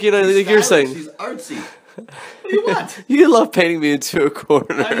 It's like, you know, like you're saying. She's artsy. What do you want? You love painting me into a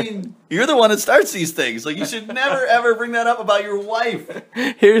corner. I mean, you're the one that starts these things. Like, you should never ever bring that up about your wife.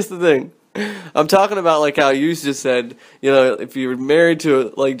 Here's the thing. I'm talking about like how you just said, you know, if you're married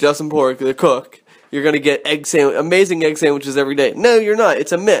to like Justin Pork, the cook, you're gonna get amazing egg sandwiches every day. No, you're not.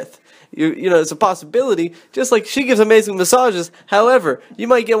 It's a myth. You know, it's a possibility. Just like she gives amazing massages. However, you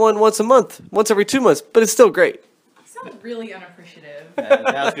might get one once a month, once every 2 months, but it's still great. You sound really unappreciative.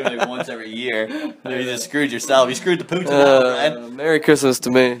 Now it's gonna be once every year. You just screwed yourself. You screwed the pooch out, right? Merry Christmas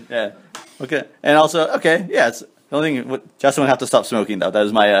to me. Yeah. Okay. And also, okay, yeah. It's the only thing. Justin would have to stop smoking, though. That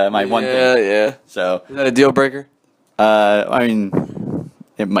is my my one thing. Yeah. So, Is that a deal breaker? I mean,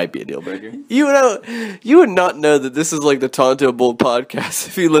 it might be a deal breaker. You know, you would not know that this is like the Tonto Bowl podcast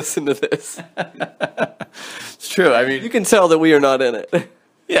if you listen to this. It's true. I mean, You can tell that we are not in it.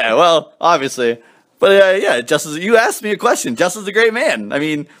 yeah. Well, obviously, but yeah. Justin's. You asked me a question. Justin's a great man. I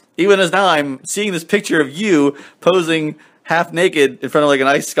mean, even as now I'm seeing this picture of you posing half naked in front of like an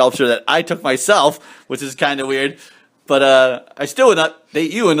ice sculpture that I took myself, which is kind of weird. But I still would not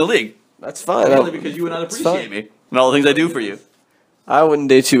date you in the league. That's fine. Only because you would not It's appreciate fine. me and all the things I do for you. I wouldn't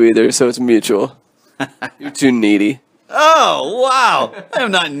date you either, so it's mutual. You're too needy. Oh, wow. I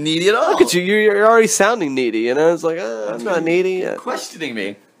am not needy at all. Look at you. You're already sounding needy, you know? It's like, I'm not needy. Questioning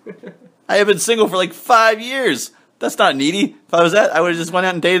me. I have been single for like 5 years. That's not needy. If I was that, I would have just went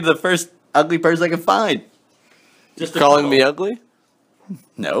out and dated the first ugly person I could find. Just a Calling couple. me ugly?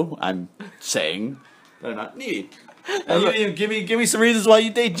 No, I'm saying that I'm not needy. And you didn't even give me some reasons why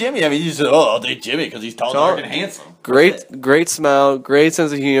you date Jimmy. I mean, you said, "Oh, I'll date Jimmy because he's tall, dark, and handsome." Great smile, great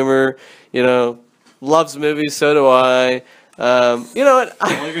sense of humor, you know, loves movies, so do I. You know what?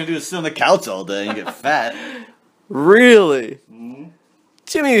 All you're gonna do is sit on the couch all day and get fat. Really?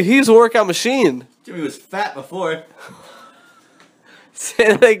 Jimmy, he's a workout machine. Jimmy was fat before.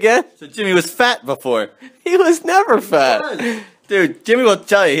 Say that again? So Jimmy was fat before. He was never fat. Dude, Jimmy will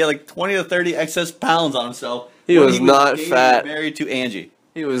tell you he had like 20 to 30 excess pounds on himself. He when was not fat. Married to Angie.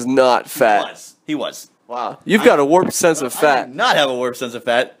 He was not fat. He was. Wow. You've got a warped sense of I fat. do not have a warped sense of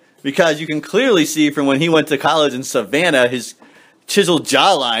fat because you can clearly see from when he went to college in Savannah his chiseled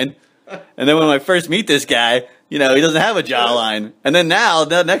jawline. And then when I first meet this guy, you know, he doesn't have a jawline. And then now,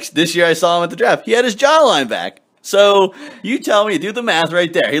 this year I saw him at the draft, he had his jawline back. So you tell me, do the math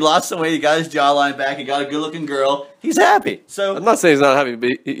right there. He lost some weight, he got his jawline back, he got a good-looking girl. He's happy. So I'm not saying he's not happy,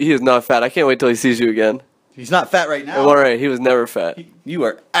 but he is not fat. I can't wait till he sees you again. he's not fat right now. I'm all right. He was never fat. You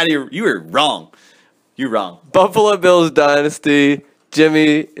are you were wrong. You're wrong. Buffalo Bills dynasty.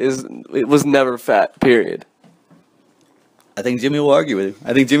 Jimmy was never fat. Period. I think Jimmy will argue with you.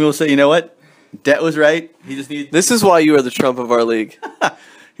 I think Jimmy will say, you know what? Det was right. He just needed. This is why you are the Trump of our league.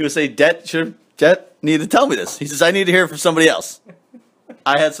 He would say, Det needed to tell me this. He says, I need to hear it from somebody else.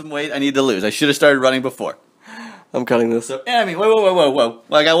 I had some weight I need to lose. I should have started running before. I'm cutting this. So, I mean, whoa. Well,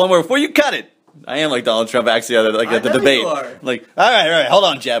 I got one more before you cut it. I am like Donald Trump actually at the debate. You are. Like, all right, hold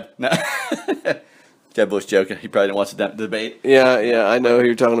on, Jeb. No. Jeb Bush joking. He probably didn't watch the debate. Yeah, I know who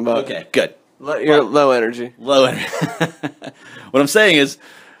you're talking about. Okay, good. You're low energy. Low energy. What I'm saying is,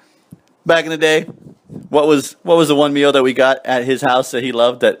 back in the day, what was the one meal that we got at his house that he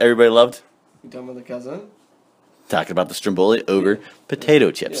loved, that everybody loved? You talking about the cousin? Talking about the stromboli over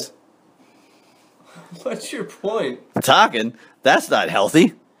potato chips. Yeah. What's your point? Talking? That's not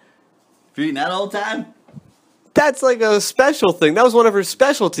healthy. If you're eating that all the time? That's like a special thing. That was one of her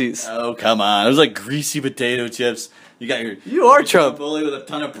specialties. Oh, come on. It was like greasy potato chips. You got You are Trump. stromboli with a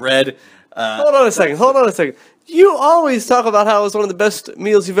ton of bread. Hold on a second. You always talk about how it was one of the best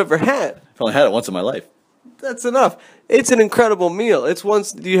meals you've ever had. I've only had it once in my life. That's enough. It's an incredible meal. It's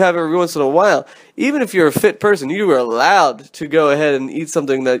once you have every once in a while. Even if you're a fit person, you are allowed to go ahead and eat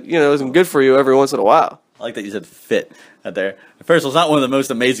something that, you know, isn't good for you every once in a while. I like that you said fit out there. First of all, it's not one of the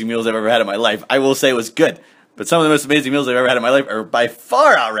most amazing meals I've ever had in my life. I will say it was good. But some of the most amazing meals I've ever had in my life are by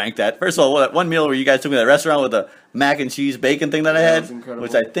far outranked that. First of all, that one meal where you guys took me to that restaurant with the mac and cheese bacon thing that I had,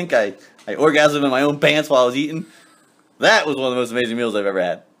 which I think I orgasmed in my own pants while I was eating. That was one of the most amazing meals I've ever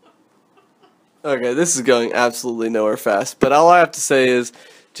had. Okay, this is going absolutely nowhere fast. But all I have to say is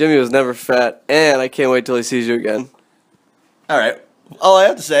Jimmy was never fat, and I can't wait till he sees you again. All right. All I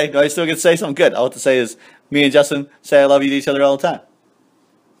have to say, do I still get to say something good? All I have to say is me and Justin say I love you to each other all the time.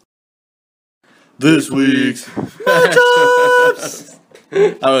 This week's matchups.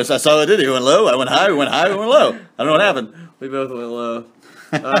 I saw what I did. He went low. I went high. We went high. We went low. I don't know what happened. We both went low.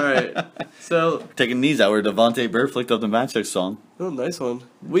 All right. So Taking knees out where Devontae Burr flicked up the matchup song. oh, nice one.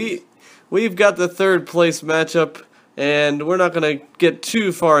 We've got the third place matchup, and we're not going to get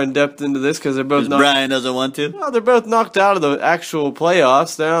too far in depth into this because they're both knocked. Brian doesn't want to. Well, they're both knocked out of the actual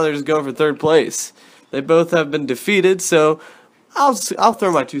playoffs. Now they're just going for third place. They both have been defeated, so I'll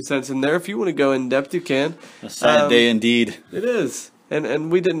throw my 2 cents in there. If you want to go in depth, you can. A sad day indeed. It is, and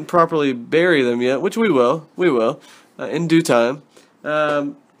we didn't properly bury them yet, which we will. We will in due time.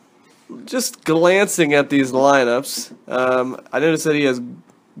 Just glancing at these lineups, I noticed that he has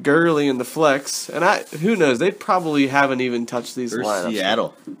Gurley in the flex, and who knows? They probably haven't even touched these lineups.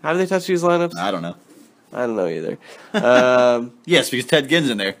 Seattle. How do they touch these lineups? I don't know. I don't know either. Yes, because Ted Ginn's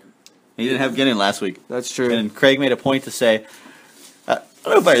in there. He didn't have Ginn in last week. That's true. And Craig made a point to say, I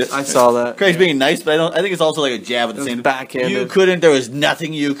don't know if I saw that. Craig's being nice, but I think it's also like a jab at the It was same time. backhanded. You couldn't. There was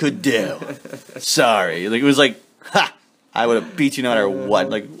nothing you could do. Sorry. Like it was like, ha! I would have beat you no matter what.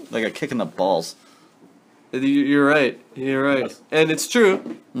 Like a kick in the balls. You're right. You're right, Yes. and it's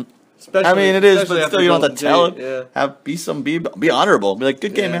true. Especially, I mean, it is, especially but after still, you don't have Golden to tell Tate, it. Yeah. Be honorable. Be like,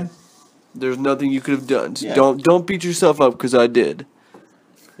 good game, Yeah. man. There's nothing you could have done. So Yeah. don't beat yourself up because I did.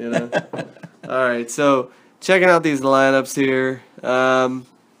 You know. All right. So checking out these lineups here. I'm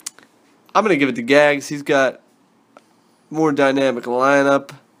gonna give it to Gags. He's got more dynamic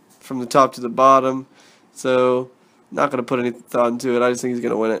lineup from the top to the bottom. So not gonna put any thought into it. I just think he's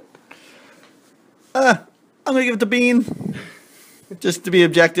gonna win it. I'm gonna give it to Bean, just to be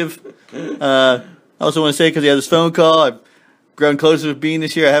objective. I also want to say because he had this phone call, I've grown closer with Bean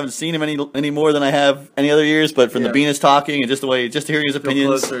this year. I haven't seen him any more than I have any other years, but from the Bean is talking and just hearing his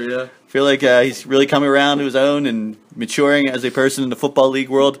opinions, Closer, yeah. I feel like he's really coming around to his own and maturing as a person in the football league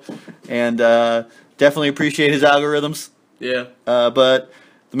world, and definitely appreciate his algorithms. Yeah. But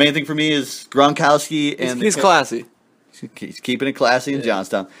the main thing for me is Gronkowski and He's classy. He's keeping it classy in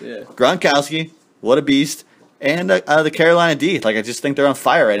Johnstown. Yeah. Gronkowski, what a beast. And the Carolina D. Like, I just think they're on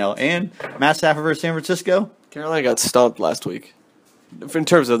fire right now. And Matt Stafford for San Francisco. Carolina got stomped last week in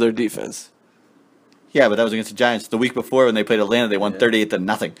terms of their defense. Yeah, but that was against the Giants. The week before when they played Atlanta, they won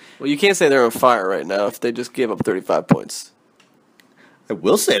 38-0. Well, you can't say they're on fire right now if they just gave up 35 points. I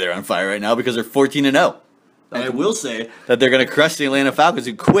will say they're on fire right now because they're 14-0. And I will say that they're going to crush the Atlanta Falcons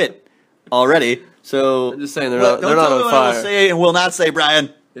who quit already. So I'm just saying they're not on I will fire. say and will not say,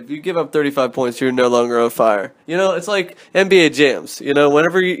 Brian. If you give up 35 points, you're no longer on fire. You know, it's like NBA jams. You know,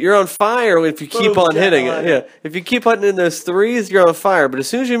 whenever you're on fire, if you keep on hitting it. Yeah, if you keep hitting in those threes, you're on fire. But as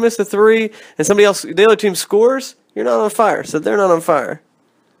soon as you miss a three and somebody else, the other team scores, you're not on fire. So they're not on fire.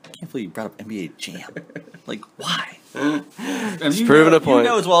 I can't believe you brought up NBA jam. Like, why? Just proving a point.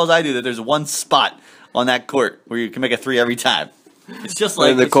 You know as well as I do that there's one spot on that court where you can make a three every time. It's just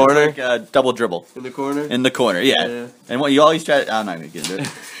like in the corner, like a double dribble in the corner. In the corner, yeah. And what you always try. I'm not gonna get into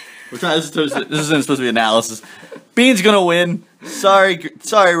it. We're trying. This isn't supposed to be analysis. Bean's gonna win. Sorry,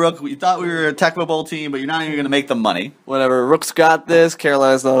 Rook. We thought we were a Tonto Bowl team, but you're not even gonna make the money. Whatever. Rook's got this.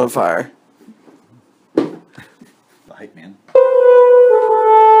 Carolina's not on fire. The hype man.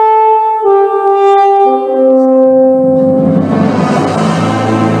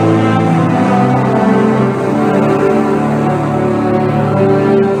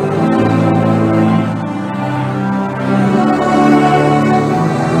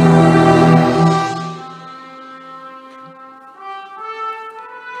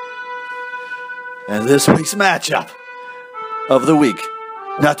 And this week's matchup of the week.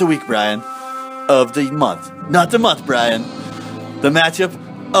 Not the week, Brian. Of the month. Not the month, Brian. The matchup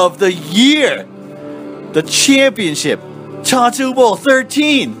of the year. The championship. Tonto Bowl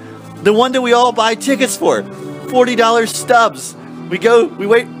 13. The one that we all buy tickets for. $40 stubs. We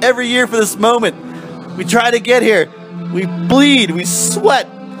wait every year for this moment. We try to get here. We bleed. We sweat.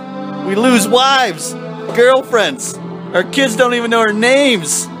 We lose wives. Girlfriends. Our kids don't even know our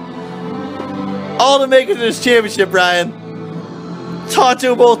names. All to make it to this championship, Brian.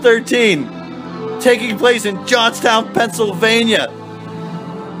 Tonto Bowl 13, taking place in Johnstown, Pennsylvania.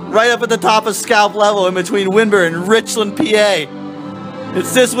 Right up at the top of scalp level in between Winburn and Richland, PA.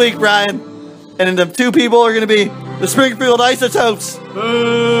 It's this week, Brian. And the two people are going to be the Springfield Isotopes.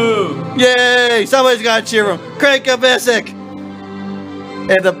 Boo! Yay! Somebody's got to cheer for him. Craig Kabisic.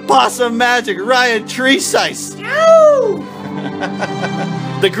 And the Possum Magic, Ryan Treesice.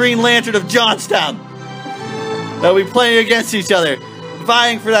 The Green Lantern of Johnstown. They'll be playing against each other,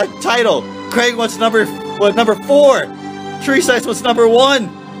 vying for that title. Craig wants number 4. Treesice wants number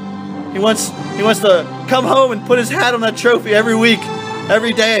 1. He wants to come home and put his hat on that trophy every week,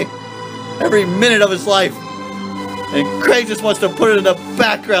 every day, every minute of his life. And Craig just wants to put it in the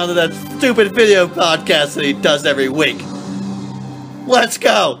background of that stupid video podcast that he does every week. Let's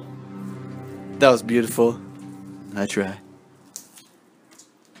go. That was beautiful. I try.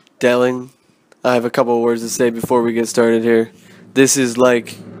 Delling, I have a couple of words to say before we get started here. This is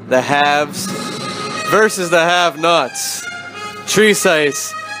like the haves versus the have-nots.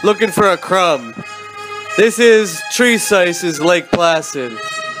 Treesice looking for a crumb. This is Treesice's Lake Placid.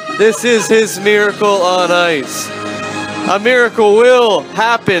 This is his miracle on ice. A miracle will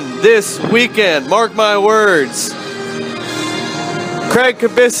happen this weekend. Mark my words. Craig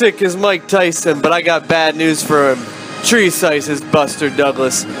Kabisic is Mike Tyson, but I got bad news for him. Treesice is Buster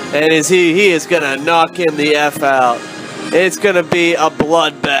Douglas, and he is going to knock him the F out. It's going to be a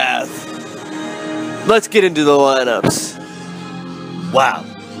bloodbath. Let's get into the lineups. Wow.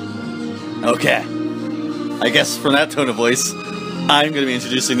 Okay. I guess from that tone of voice, I'm going to be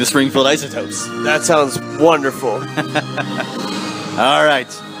introducing the Springfield Isotopes. That sounds wonderful. All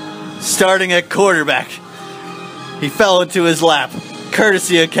right. Starting at quarterback. He fell into his lap,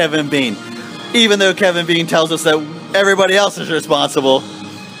 courtesy of Kevin Bean. Even though Kevin Bean tells us that everybody else is responsible,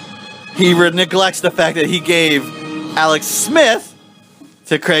 he neglects the fact that he gave Alex Smith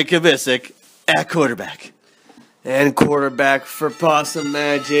to Craig Kabisic at quarterback. And quarterback for Possum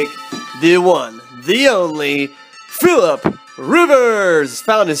Magic, the one, the only, Philip Rivers.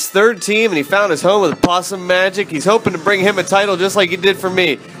 Found his third team and he found his home with Possum Magic. He's hoping to bring him a title just like he did for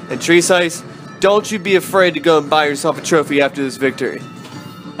me. And Treesice, don't you be afraid to go and buy yourself a trophy after this victory.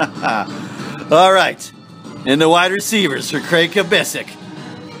 All right. In the wide receivers for Craig Kabisic,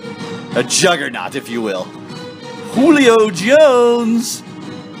 a juggernaut, if you will, Julio Jones,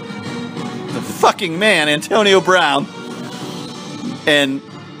 the fucking man, Antonio Brown, and,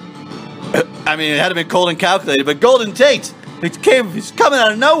 I mean, it had to be cold and calculated, but Golden Tate, he's coming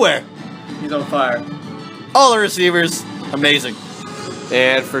out of nowhere. He's on fire. All the receivers, amazing.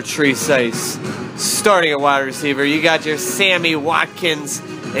 And for Treesice, starting at wide receiver, you got your Sammy Watkins,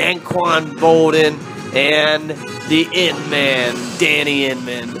 Anquan Bolden, and the Inman, Danny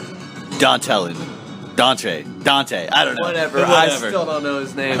Inman. Dontel Inman. Dante. I don't know. Whatever. I still don't know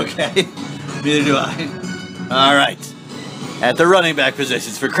his name. Okay. Neither do I. All right. At the running back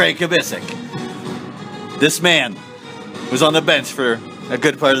positions for Craig Kubicek. This man was on the bench for a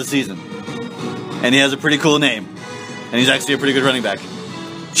good part of the season. And he has a pretty cool name. And he's actually a pretty good running back.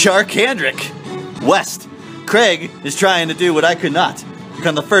 Charkandrick West. Craig is trying to do what I could not.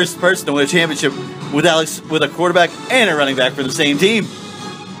 Become the first person to win a championship with a quarterback and a running back for the same team.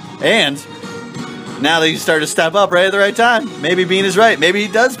 And now that he's started to step up right at the right time. Maybe Bean is right. Maybe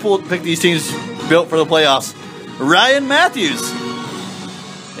he does pick these teams built for the playoffs. Ryan Matthews.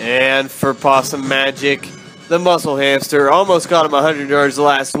 And for Possum Magic, the muscle hamster almost got him 100 yards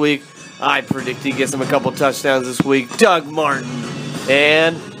last week. I predict he gets him a couple touchdowns this week. Doug Martin.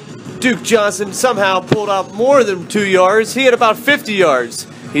 And Duke Johnson somehow pulled off more than 2 yards. He had about 50 yards.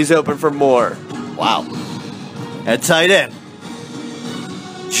 He's hoping for more. Wow. At tight end,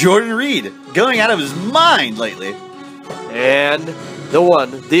 Jordan Reed, going out of his mind lately. And the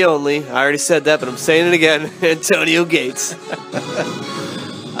one, the only, I already said that, but I'm saying it again, Antonio Gates.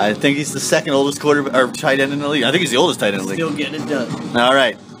 I think he's the second oldest quarterback or tight end in the league. I think he's the oldest tight end in the league. Still getting it done. All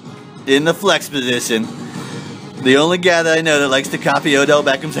right. In the flex position, the only guy that I know that likes to copy Odell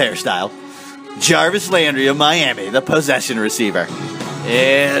Beckham's hairstyle, Jarvis Landry of Miami, the possession receiver.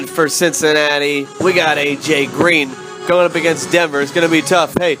 And for Cincinnati, we got A.J. Green going up against Denver. It's going to be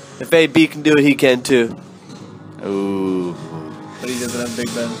tough. Hey, if A.B. can do it, he can too. Ooh. But he doesn't have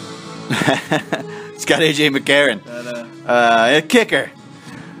Big Ben. It's got A.J. McCarron. A kicker.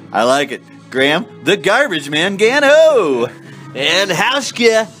 I like it. Graham, the garbage man, Gano. And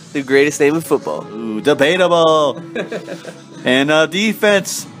Hauschka, the greatest name in football. Ooh, debatable. And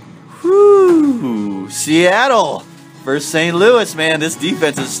defense. Whoo, Seattle versus St. Louis, man. This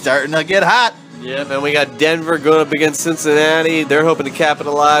defense is starting to get hot. Yeah, man, we got Denver going up against Cincinnati. They're hoping to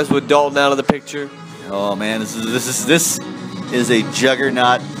capitalize with Dalton out of the picture. Oh man, this is a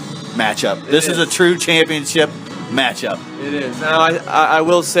juggernaut matchup. This is a true championship matchup. It is. Now, I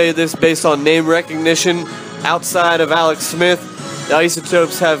will say this based on name recognition. Outside of Alex Smith, the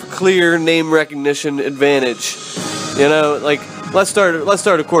Isotopes have clear name recognition advantage. You know, like let's start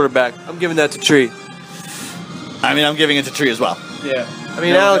a quarterback. I'm giving that to Tree. I mean, I'm giving it to Tree as well. Yeah. I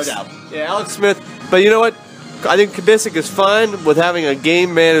mean, no doubt. Yeah, Alex Smith. But you know what? I think Kubicek is fine with having a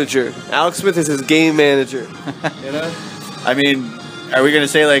game manager. Alex Smith is his game manager. You know? I mean, are we going to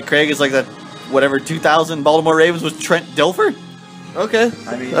say like Craig is like that whatever 2000 Baltimore Ravens was Trent Dilfer? Okay.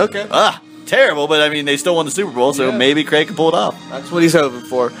 I mean, okay. Terrible, but I mean they still won the Super Bowl, so maybe Craig can pull it off. That's what he's hoping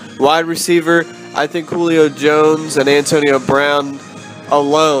for. Wide receiver, I think Julio Jones and Antonio Brown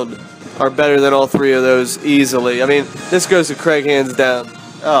alone are better than all three of those easily. I mean, this goes to Craig hands down.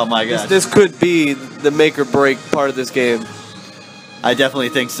 Oh my gosh. This could be the make or break part of this game. I definitely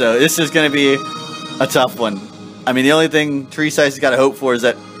think so. This is going to be a tough one. I mean, the only thing Tree Size has got to hope for is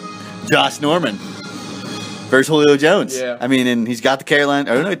that Josh Norman versus Julio Jones. Yeah. I mean, and he's got the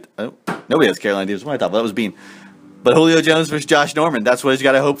Carolina. Nobody has Carolina Divas. What I thought, but that was Bean. But Julio Jones versus Josh Norman. That's what he's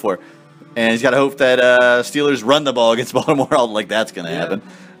got to hope for. And he's got to hope that Steelers run the ball against Baltimore. I don't think that's going to happen.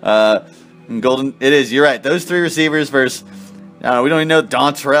 And Golden, it is. You're right. Those three receivers versus, we don't even know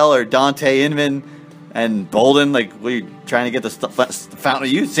Dontrell or Dante Inman and Bolden. Like, we trying to get the fountain of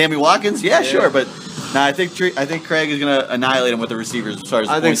youth. Sammy Watkins? Yeah, sure. But no, I think Craig is going to annihilate him with the receivers as far as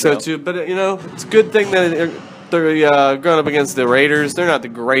the I think so too. But it's a good thing that they're going up against the Raiders. They're not the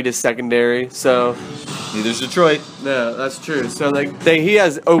greatest secondary, so neither's Detroit. No, that's true. So he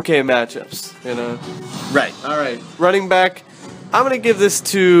has okay matchups, Right. All right. Running back, I'm going to give this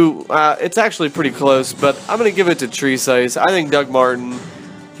to. It's actually pretty close, but I'm going to give it to Tree Size. I think Doug Martin.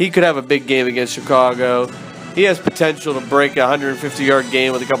 He could have a big game against Chicago. He has potential to break a 150-yard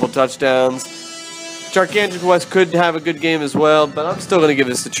game with a couple touchdowns. Charkandrick West could have a good game as well, but I'm still going to give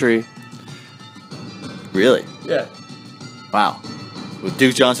this to Tree. Really? Yeah. Wow. With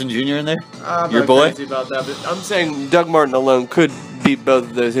Duke Johnson Jr. in there? I'm Your not boy? crazy about that, but I'm saying Doug Martin alone could beat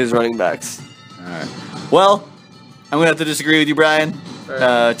both of his running backs. All right. Well, I'm going to have to disagree with you, Brian.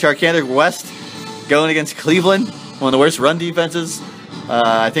 Charkandrick West going against Cleveland, one of the worst run defenses.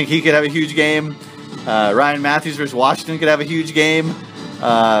 I think he could have a huge game. Ryan Matthews versus Washington could have a huge game.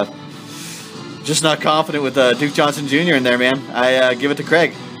 Just not confident with Duke Johnson Jr. in there, man. I give it to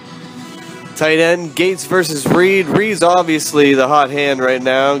Craig. Tight end, Gates versus Reed. Reed's obviously the hot hand right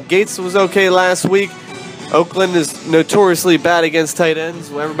now. Gates was okay last week. Oakland is notoriously bad against tight ends.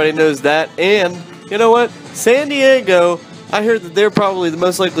 Well, everybody knows that. And, you know what? San Diego, I heard that they're probably the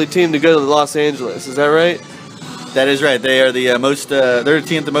most likely team to go to Los Angeles. Is that right? That is right. They are the most, they're the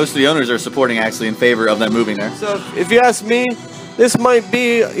team that most of the owners are supporting, actually, in favor of them moving there. So, if you ask me, this might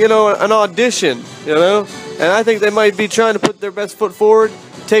be, you know, an audition, you know, and I think they might be trying to put their best foot forward.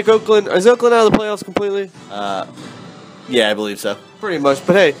 Take Oakland. Is Oakland out of the playoffs completely? Yeah, I believe so. Pretty much.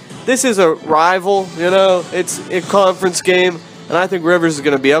 But hey, this is a rival, you know. It's a conference game, and I think Rivers is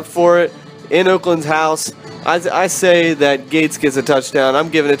going to be up for it in Oakland's house. I say that Gates gets a touchdown. I'm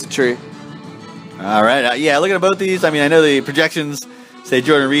giving it to Tree. All right. Yeah, looking at both these, I mean, I know the projections say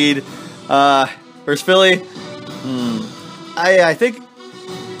Jordan Reed versus Philly. I think,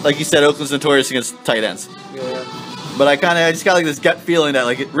 like you said, Oakland's notorious against tight ends. Yeah. But I just got like this gut feeling that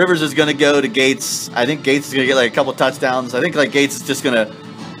like Rivers is going to go to Gates. I think Gates is going to get like a couple touchdowns. I think like Gates is just going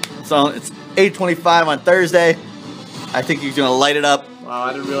to. So it's 8:25 on Thursday. I think he's going to light it up. Wow,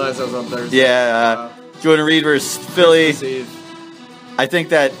 I didn't realize that was on Thursday. Yeah, Jordan Reed versus Philly. Eve. I think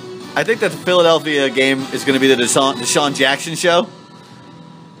that the Philadelphia game is going to be the Deshaun Jackson show.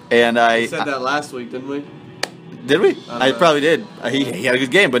 And We said that last week, didn't we? Did we? I probably did. He had a good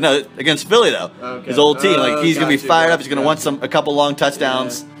game, but no, against Philly though. Okay. His old team, like he's gonna be fired up. He's gonna gotcha. want a couple long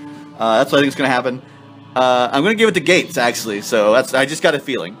touchdowns. That's what I think is gonna happen. I'm gonna give it to Gates actually. So I just got a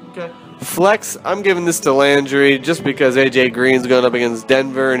feeling. Okay. Flex, I'm giving this to Landry just because AJ Green's going up against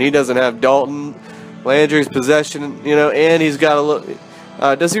Denver and he doesn't have Dalton. Landry's possession, you know, and he's got a look.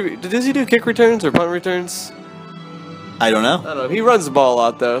 Does he do kick returns or punt returns? I don't know. I don't know. He runs the ball a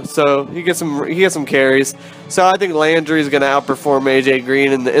lot though, so he gets some carries. So I think Landry is going to outperform AJ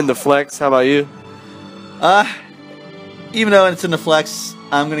Green in the flex. How about you? Even though it's in the flex,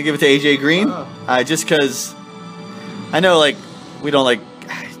 I'm gonna give it to AJ Green. Just because I know like we don't like.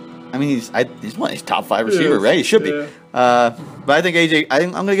 I mean he's top 5 receiver, right? He should be. But I think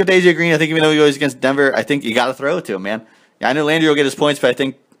I'm gonna give it to AJ Green. I think even though he goes against Denver, I think you got to throw it to him, man. Yeah, I know Landry will get his points, but I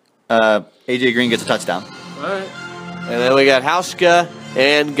think AJ Green gets a touchdown. All right. And then we got Hauschka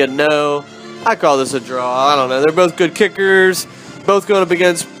and Gano. I call this a draw. I don't know. They're both good kickers. Both going up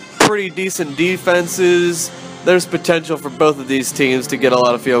against pretty decent defenses. There's potential for both of these teams to get a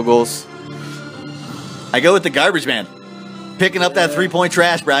lot of field goals. I go with the garbage man. Picking up that 3-point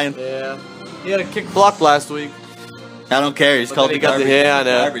trash, Brian. Yeah. He had a kick blocked last week. I don't care. He's called the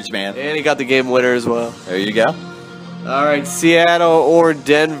garbage man. And he got the game winner as well. There you go. All right, Seattle or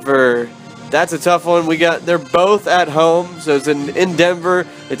Denver. That's a tough one. They're both at home, so it's in Denver.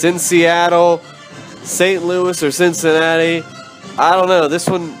 It's in Seattle, St. Louis or Cincinnati. I don't know. This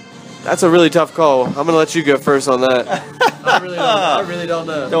one, that's a really tough call. I'm gonna let you go first on that. I really don't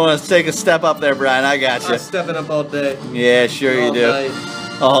know. Don't want to take a step up there, Brian. I got you. I'm stepping up all day. Yeah, sure you do.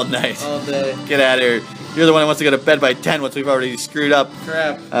 Night. All night. All day. Get out of here. You're the one who wants to go to bed by 10 once we've already screwed up.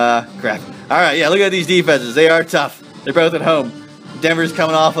 Crap. Crap. All right, yeah, look at these defenses. They are tough. They're both at home. Denver's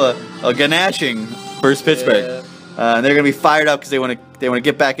coming off a ganashing versus Pittsburgh. Yeah. And they're going to be fired up because they want to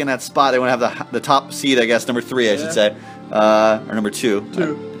get back in that spot. They want to have the top seed, I guess, number 3, I should say. Or number 2.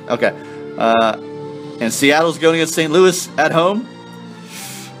 2. Okay. And Seattle's going against St. Louis at home.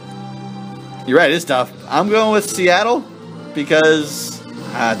 You're right, it's tough. I'm going with Seattle because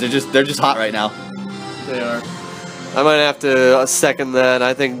they're just hot right now. They are. I might have to second that.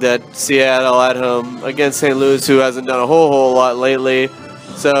 I think that Seattle at home against St. Louis, who hasn't done a whole lot lately,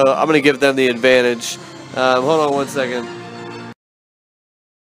 so I'm going to give them the advantage. Hold on one second.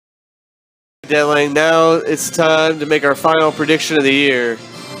 Deadline. Now it's time to make our final prediction of the year.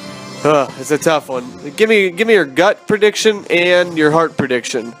 It's a tough one. Give me your gut prediction and your heart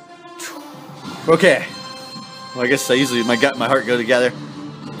prediction. Okay. Well, I guess my gut and my heart go together,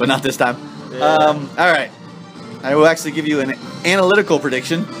 but not this time. Yeah. All right. I will actually give you an analytical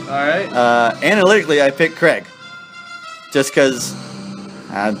prediction. All right. Analytically, I picked Craig. Just because,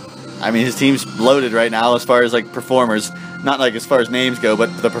 I mean, his team's loaded right now as far as like performers. Not like as far as names go, but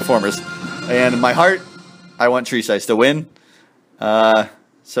the performers. And my heart, I want Tree Size to win. So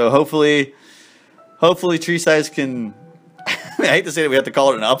hopefully Tree Size can. I hate to say that we have to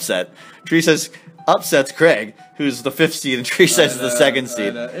call it an upset. Tree Size upsets Craig, who's the 5th seed, and Tree Size is the 2nd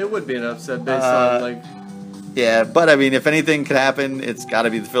seed. It would be an upset based on like. Yeah, but I mean, if anything could happen, it's got to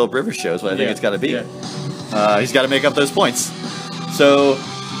be the Philip Rivers show. Is what I think it's got to be. Yeah. He's got to make up those points. So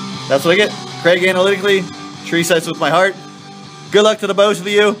that's what I get. Craig analytically, Tree Size with my heart. Good luck to the both of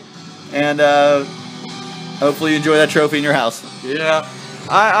you, and hopefully you enjoy that trophy in your house. Yeah,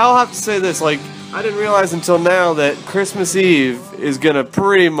 I'll have to say this. Like, I didn't realize until now that Christmas Eve is gonna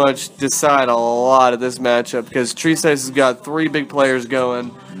pretty much decide a lot of this matchup because Tree Size has got 3 big players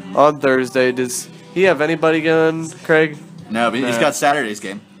going on Thursday. Does he have anybody going, Craig? No, but he's got Saturday's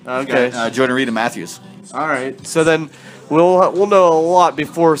game. Okay. He's got, Jordan Reed and Matthews. All right. So then we'll know a lot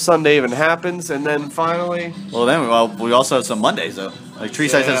before Sunday even happens, and then finally. Well, then we also have some Mondays though. Like Tree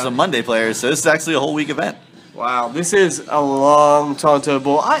Size has some Monday players, so this is actually a whole week event. Wow, this is a long Tonto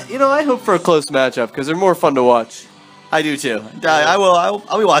Bowl. I hope for a close matchup because they're more fun to watch. I do too. I will.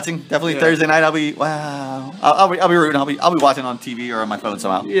 I'll be watching. Definitely Thursday night. I'll be rooting. I'll be watching on TV or on my phone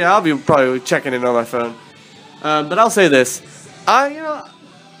somehow. Yeah, I'll be probably checking in on my phone. But I'll say this,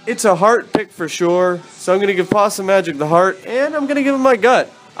 it's a heart pick for sure. So I'm gonna give Possum Magic the heart, and I'm gonna give him my gut.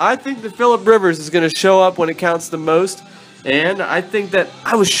 I think that Phillip Rivers is gonna show up when it counts the most, and I think that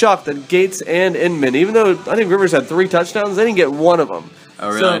I was shocked that Gates and Inman, even though I think Rivers had 3 touchdowns, they didn't get one of them. Oh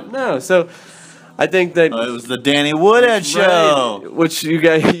really? So I think that it was the Danny Woodhead show, which you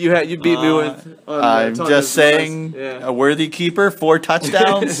beat me with. I'm just saying, a worthy keeper, 4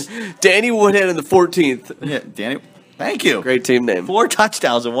 touchdowns. Danny Woodhead in the 14th. Yeah, Danny. Thank you. Great team name. 4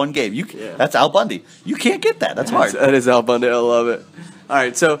 touchdowns in one game. That's Al Bundy. You can't get that. That's hard. That is Al Bundy. I love it. All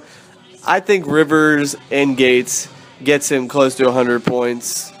right, so I think Rivers and Gates gets him close to 100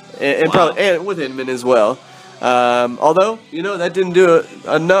 points, and probably and with Inman as well. Although that didn't do it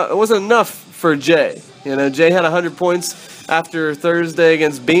enough. It wasn't enough for Jay. Jay had 100 points after Thursday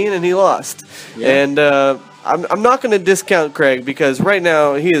against Bean, and he lost. Yeah. And I'm not going to discount Craig because right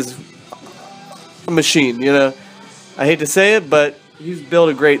now he is a machine. I hate to say it, but he's built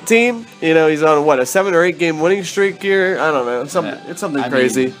a great team. He's on a 7 or 8 game winning streak here. I don't know. It's something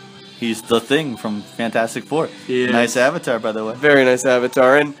crazy. He's the Thing from Fantastic Four. Nice avatar, by the way. Very nice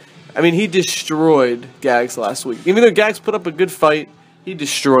avatar. And he destroyed Gags last week. Even though Gags put up a good fight, he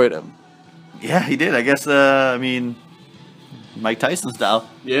destroyed him. Yeah, he did. I guess, Mike Tyson style.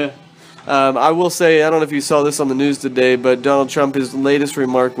 Yeah. I will say, I don't know if you saw this on the news today, but Donald Trump, his latest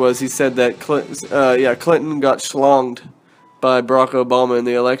remark was he said that Clinton got schlonged by Barack Obama in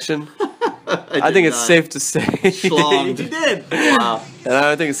the election. I think it's safe to say schlonged. He did. Wow. And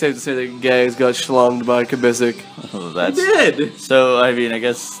I think it's safe to say that Gags got schlonged by Kubisik. Oh, he did. So I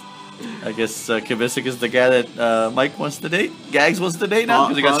guess Kubisik is the guy that Mike wants to date. Gags wants to date now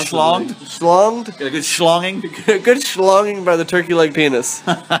because he got schlonged. Schlonged. Got a good schlonging. Good schlonging by the turkey leg penis.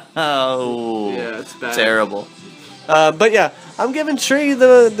 Oh, yeah, it's bad. Terrible. But yeah, I'm giving Tree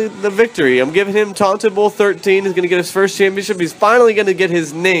the victory. I'm giving him Tonto Bowl 13. He's going to get his first championship. He's finally going to get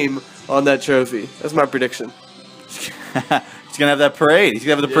his name on that trophy. That's my prediction. He's going to have that parade. He's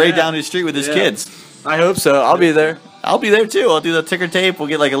going to have the parade down his street with his kids. I hope so. I'll be there. I'll be there too. I'll do the ticker tape. We'll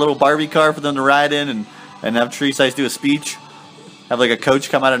get like a little Barbie car for them to ride in and have Tree Size do a speech. Have like a coach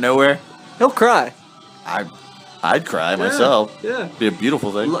come out of nowhere. He'll cry. I'd cry myself. Yeah. Be a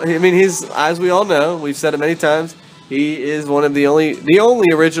beautiful thing. He's, as we all know, we've said it many times, he is one of the only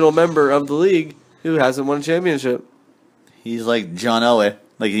original member of the league who hasn't won a championship. He's like John Elway.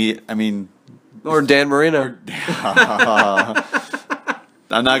 Or Dan Marino.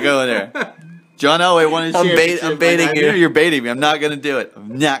 I'm not going there. John Elway won his championship. I'm baiting you. You're baiting me. I'm not going to do it.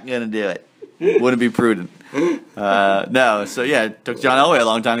 I'm not going to do it. Wouldn't be prudent. No. So, yeah, it took John Elway a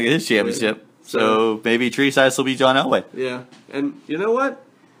long time to get his championship. So maybe Tree Size will be John Elway. Yeah. And you know what?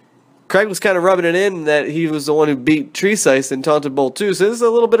 Craig was kind of rubbing it in that he was the one who beat Tree Size in Tonto Bowl 2. So this is a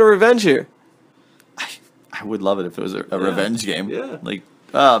little bit of revenge here. I would love it if it was a revenge game. Yeah.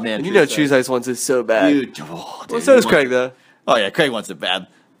 Oh, man. And Tree Size wants it so bad. Dude, well, so does Craig, though. Oh, yeah, Craig wants it bad.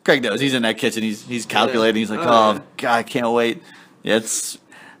 Craig knows. He's in that kitchen. He's calculating. He's like, God, I can't wait. Yeah, it's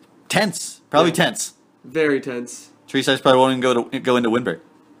tense. Probably tense. Very tense. Tree Size probably won't even go into Winburg.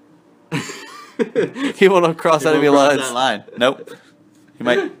 He won't cross enemy lines. That line. Nope. He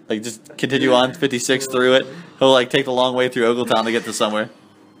might just continue on 56 through it. He'll take the long way through Ogletown to get to somewhere.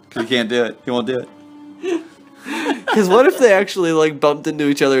 Because he can't do it. He won't do it. Because what if they actually bumped into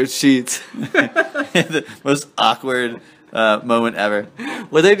each other's sheets? The most awkward moment ever.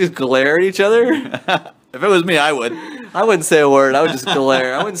 Would they just glare at each other? If it was me, I would. I wouldn't say a word. I would just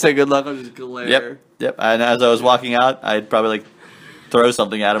glare. I wouldn't say good luck. I would just glare. Yep. And as I was walking out, I'd probably throw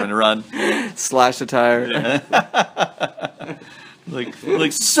something at him and run. Slash the tire. Yeah.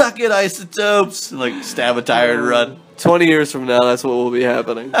 Suck it, isotopes. And stab a tire and run. 20 years from now, that's what will be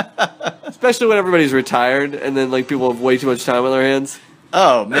happening. Especially when everybody's retired and then people have way too much time on their hands.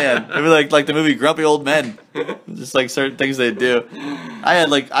 Oh man, it'd be like the movie Grumpy Old Men. Just certain things they do. I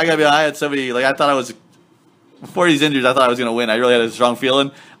had so many. I thought I was before these injuries. I thought I was gonna win. I really had a strong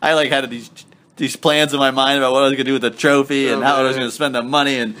feeling. I had these plans in my mind about what I was gonna do with the trophy and how I was gonna spend the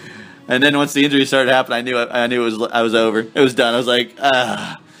money. And then once the injury started happening, I knew I was over. It was done. I was like,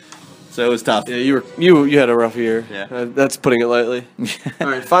 ah. So it was tough. Yeah, you had a rough year. Yeah, that's putting it lightly. All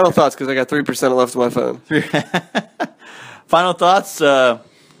right, final thoughts because I got 3% left on my phone. Final thoughts. We'll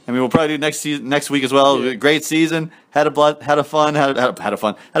probably do next week as well. Yeah. Great season. Had a blast.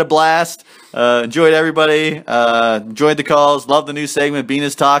 Enjoyed everybody. Enjoyed the calls. Loved the new segment. Bean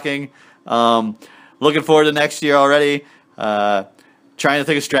is talking. looking forward to next year already. Trying to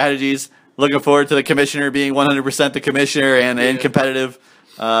think of strategies. Looking forward to the commissioner being 100% the commissioner and competitive.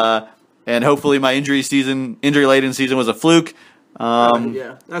 And hopefully my injury-laden season was a fluke.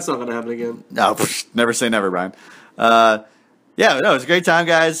 Yeah, that's not going to happen again. No, never say never, Brian. Yeah, no, it's a great time,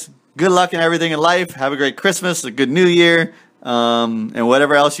 guys. Good luck in everything in life. Have a great Christmas, a good New Year, and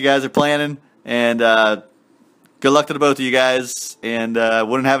whatever else you guys are planning. And good luck to the both of you guys. And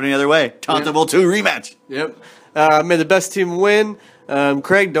wouldn't have it any other way. Tonto Bowl 2 rematch. Yep. May the best team win.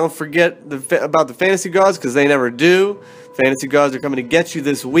 Craig, don't forget about the fantasy gods because they never do. Fantasy gods are coming to get you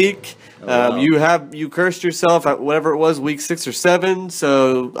this week. Wow. You cursed yourself at whatever it was, week 6 or 7.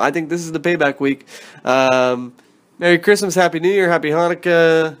 So I think this is the payback week. Merry Christmas, Happy New Year, Happy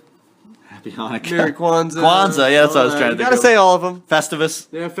Hanukkah, Happy Hanukkah. Merry Kwanzaa. Kwanzaa, yeah, that's what I was trying to think Gotta of. say all of them. Festivus.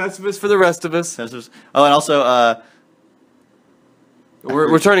 Yeah, Festivus for the rest of us. Festivus. Oh, and also,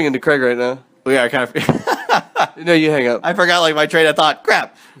 We're turning into Craig right now. we are kind of. No, you hang up. I forgot like my train of thought.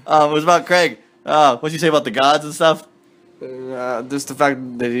 Crap. It was about Craig. What'd you say about the gods and stuff? Just the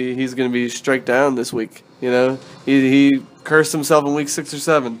fact that he's going to be strike down this week. You know, he cursed himself in week 6 or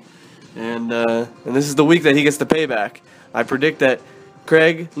 7, and this is the week that he gets the payback. I predict that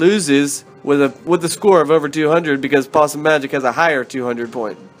Craig loses with a score of over 200 because Possum Magic has a higher 200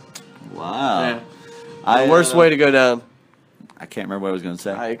 point. Wow. The worst way to go down. I can't remember what I was going to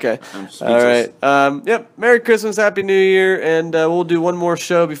say. Okay. I'm speechless. All right. Yep. Merry Christmas, Happy New Year, and we'll do one more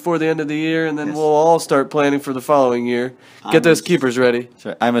show before the end of the year, and then Yes. we'll all start planning for the following year. Get those keepers ready.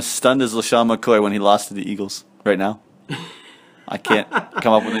 Sorry, I'm as stunned as LaShawn McCoy when he lost to the Eagles right now. I can't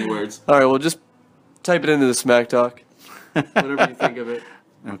come up with any words. All right. Well, just type it into the Smack Talk. Whatever you think of it.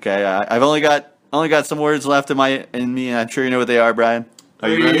 Okay, I've only got some words left in me, and I'm sure you know what they are, Brian. Are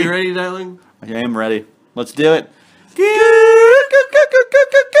you ready? You ready, darling? I am ready. Let's do it.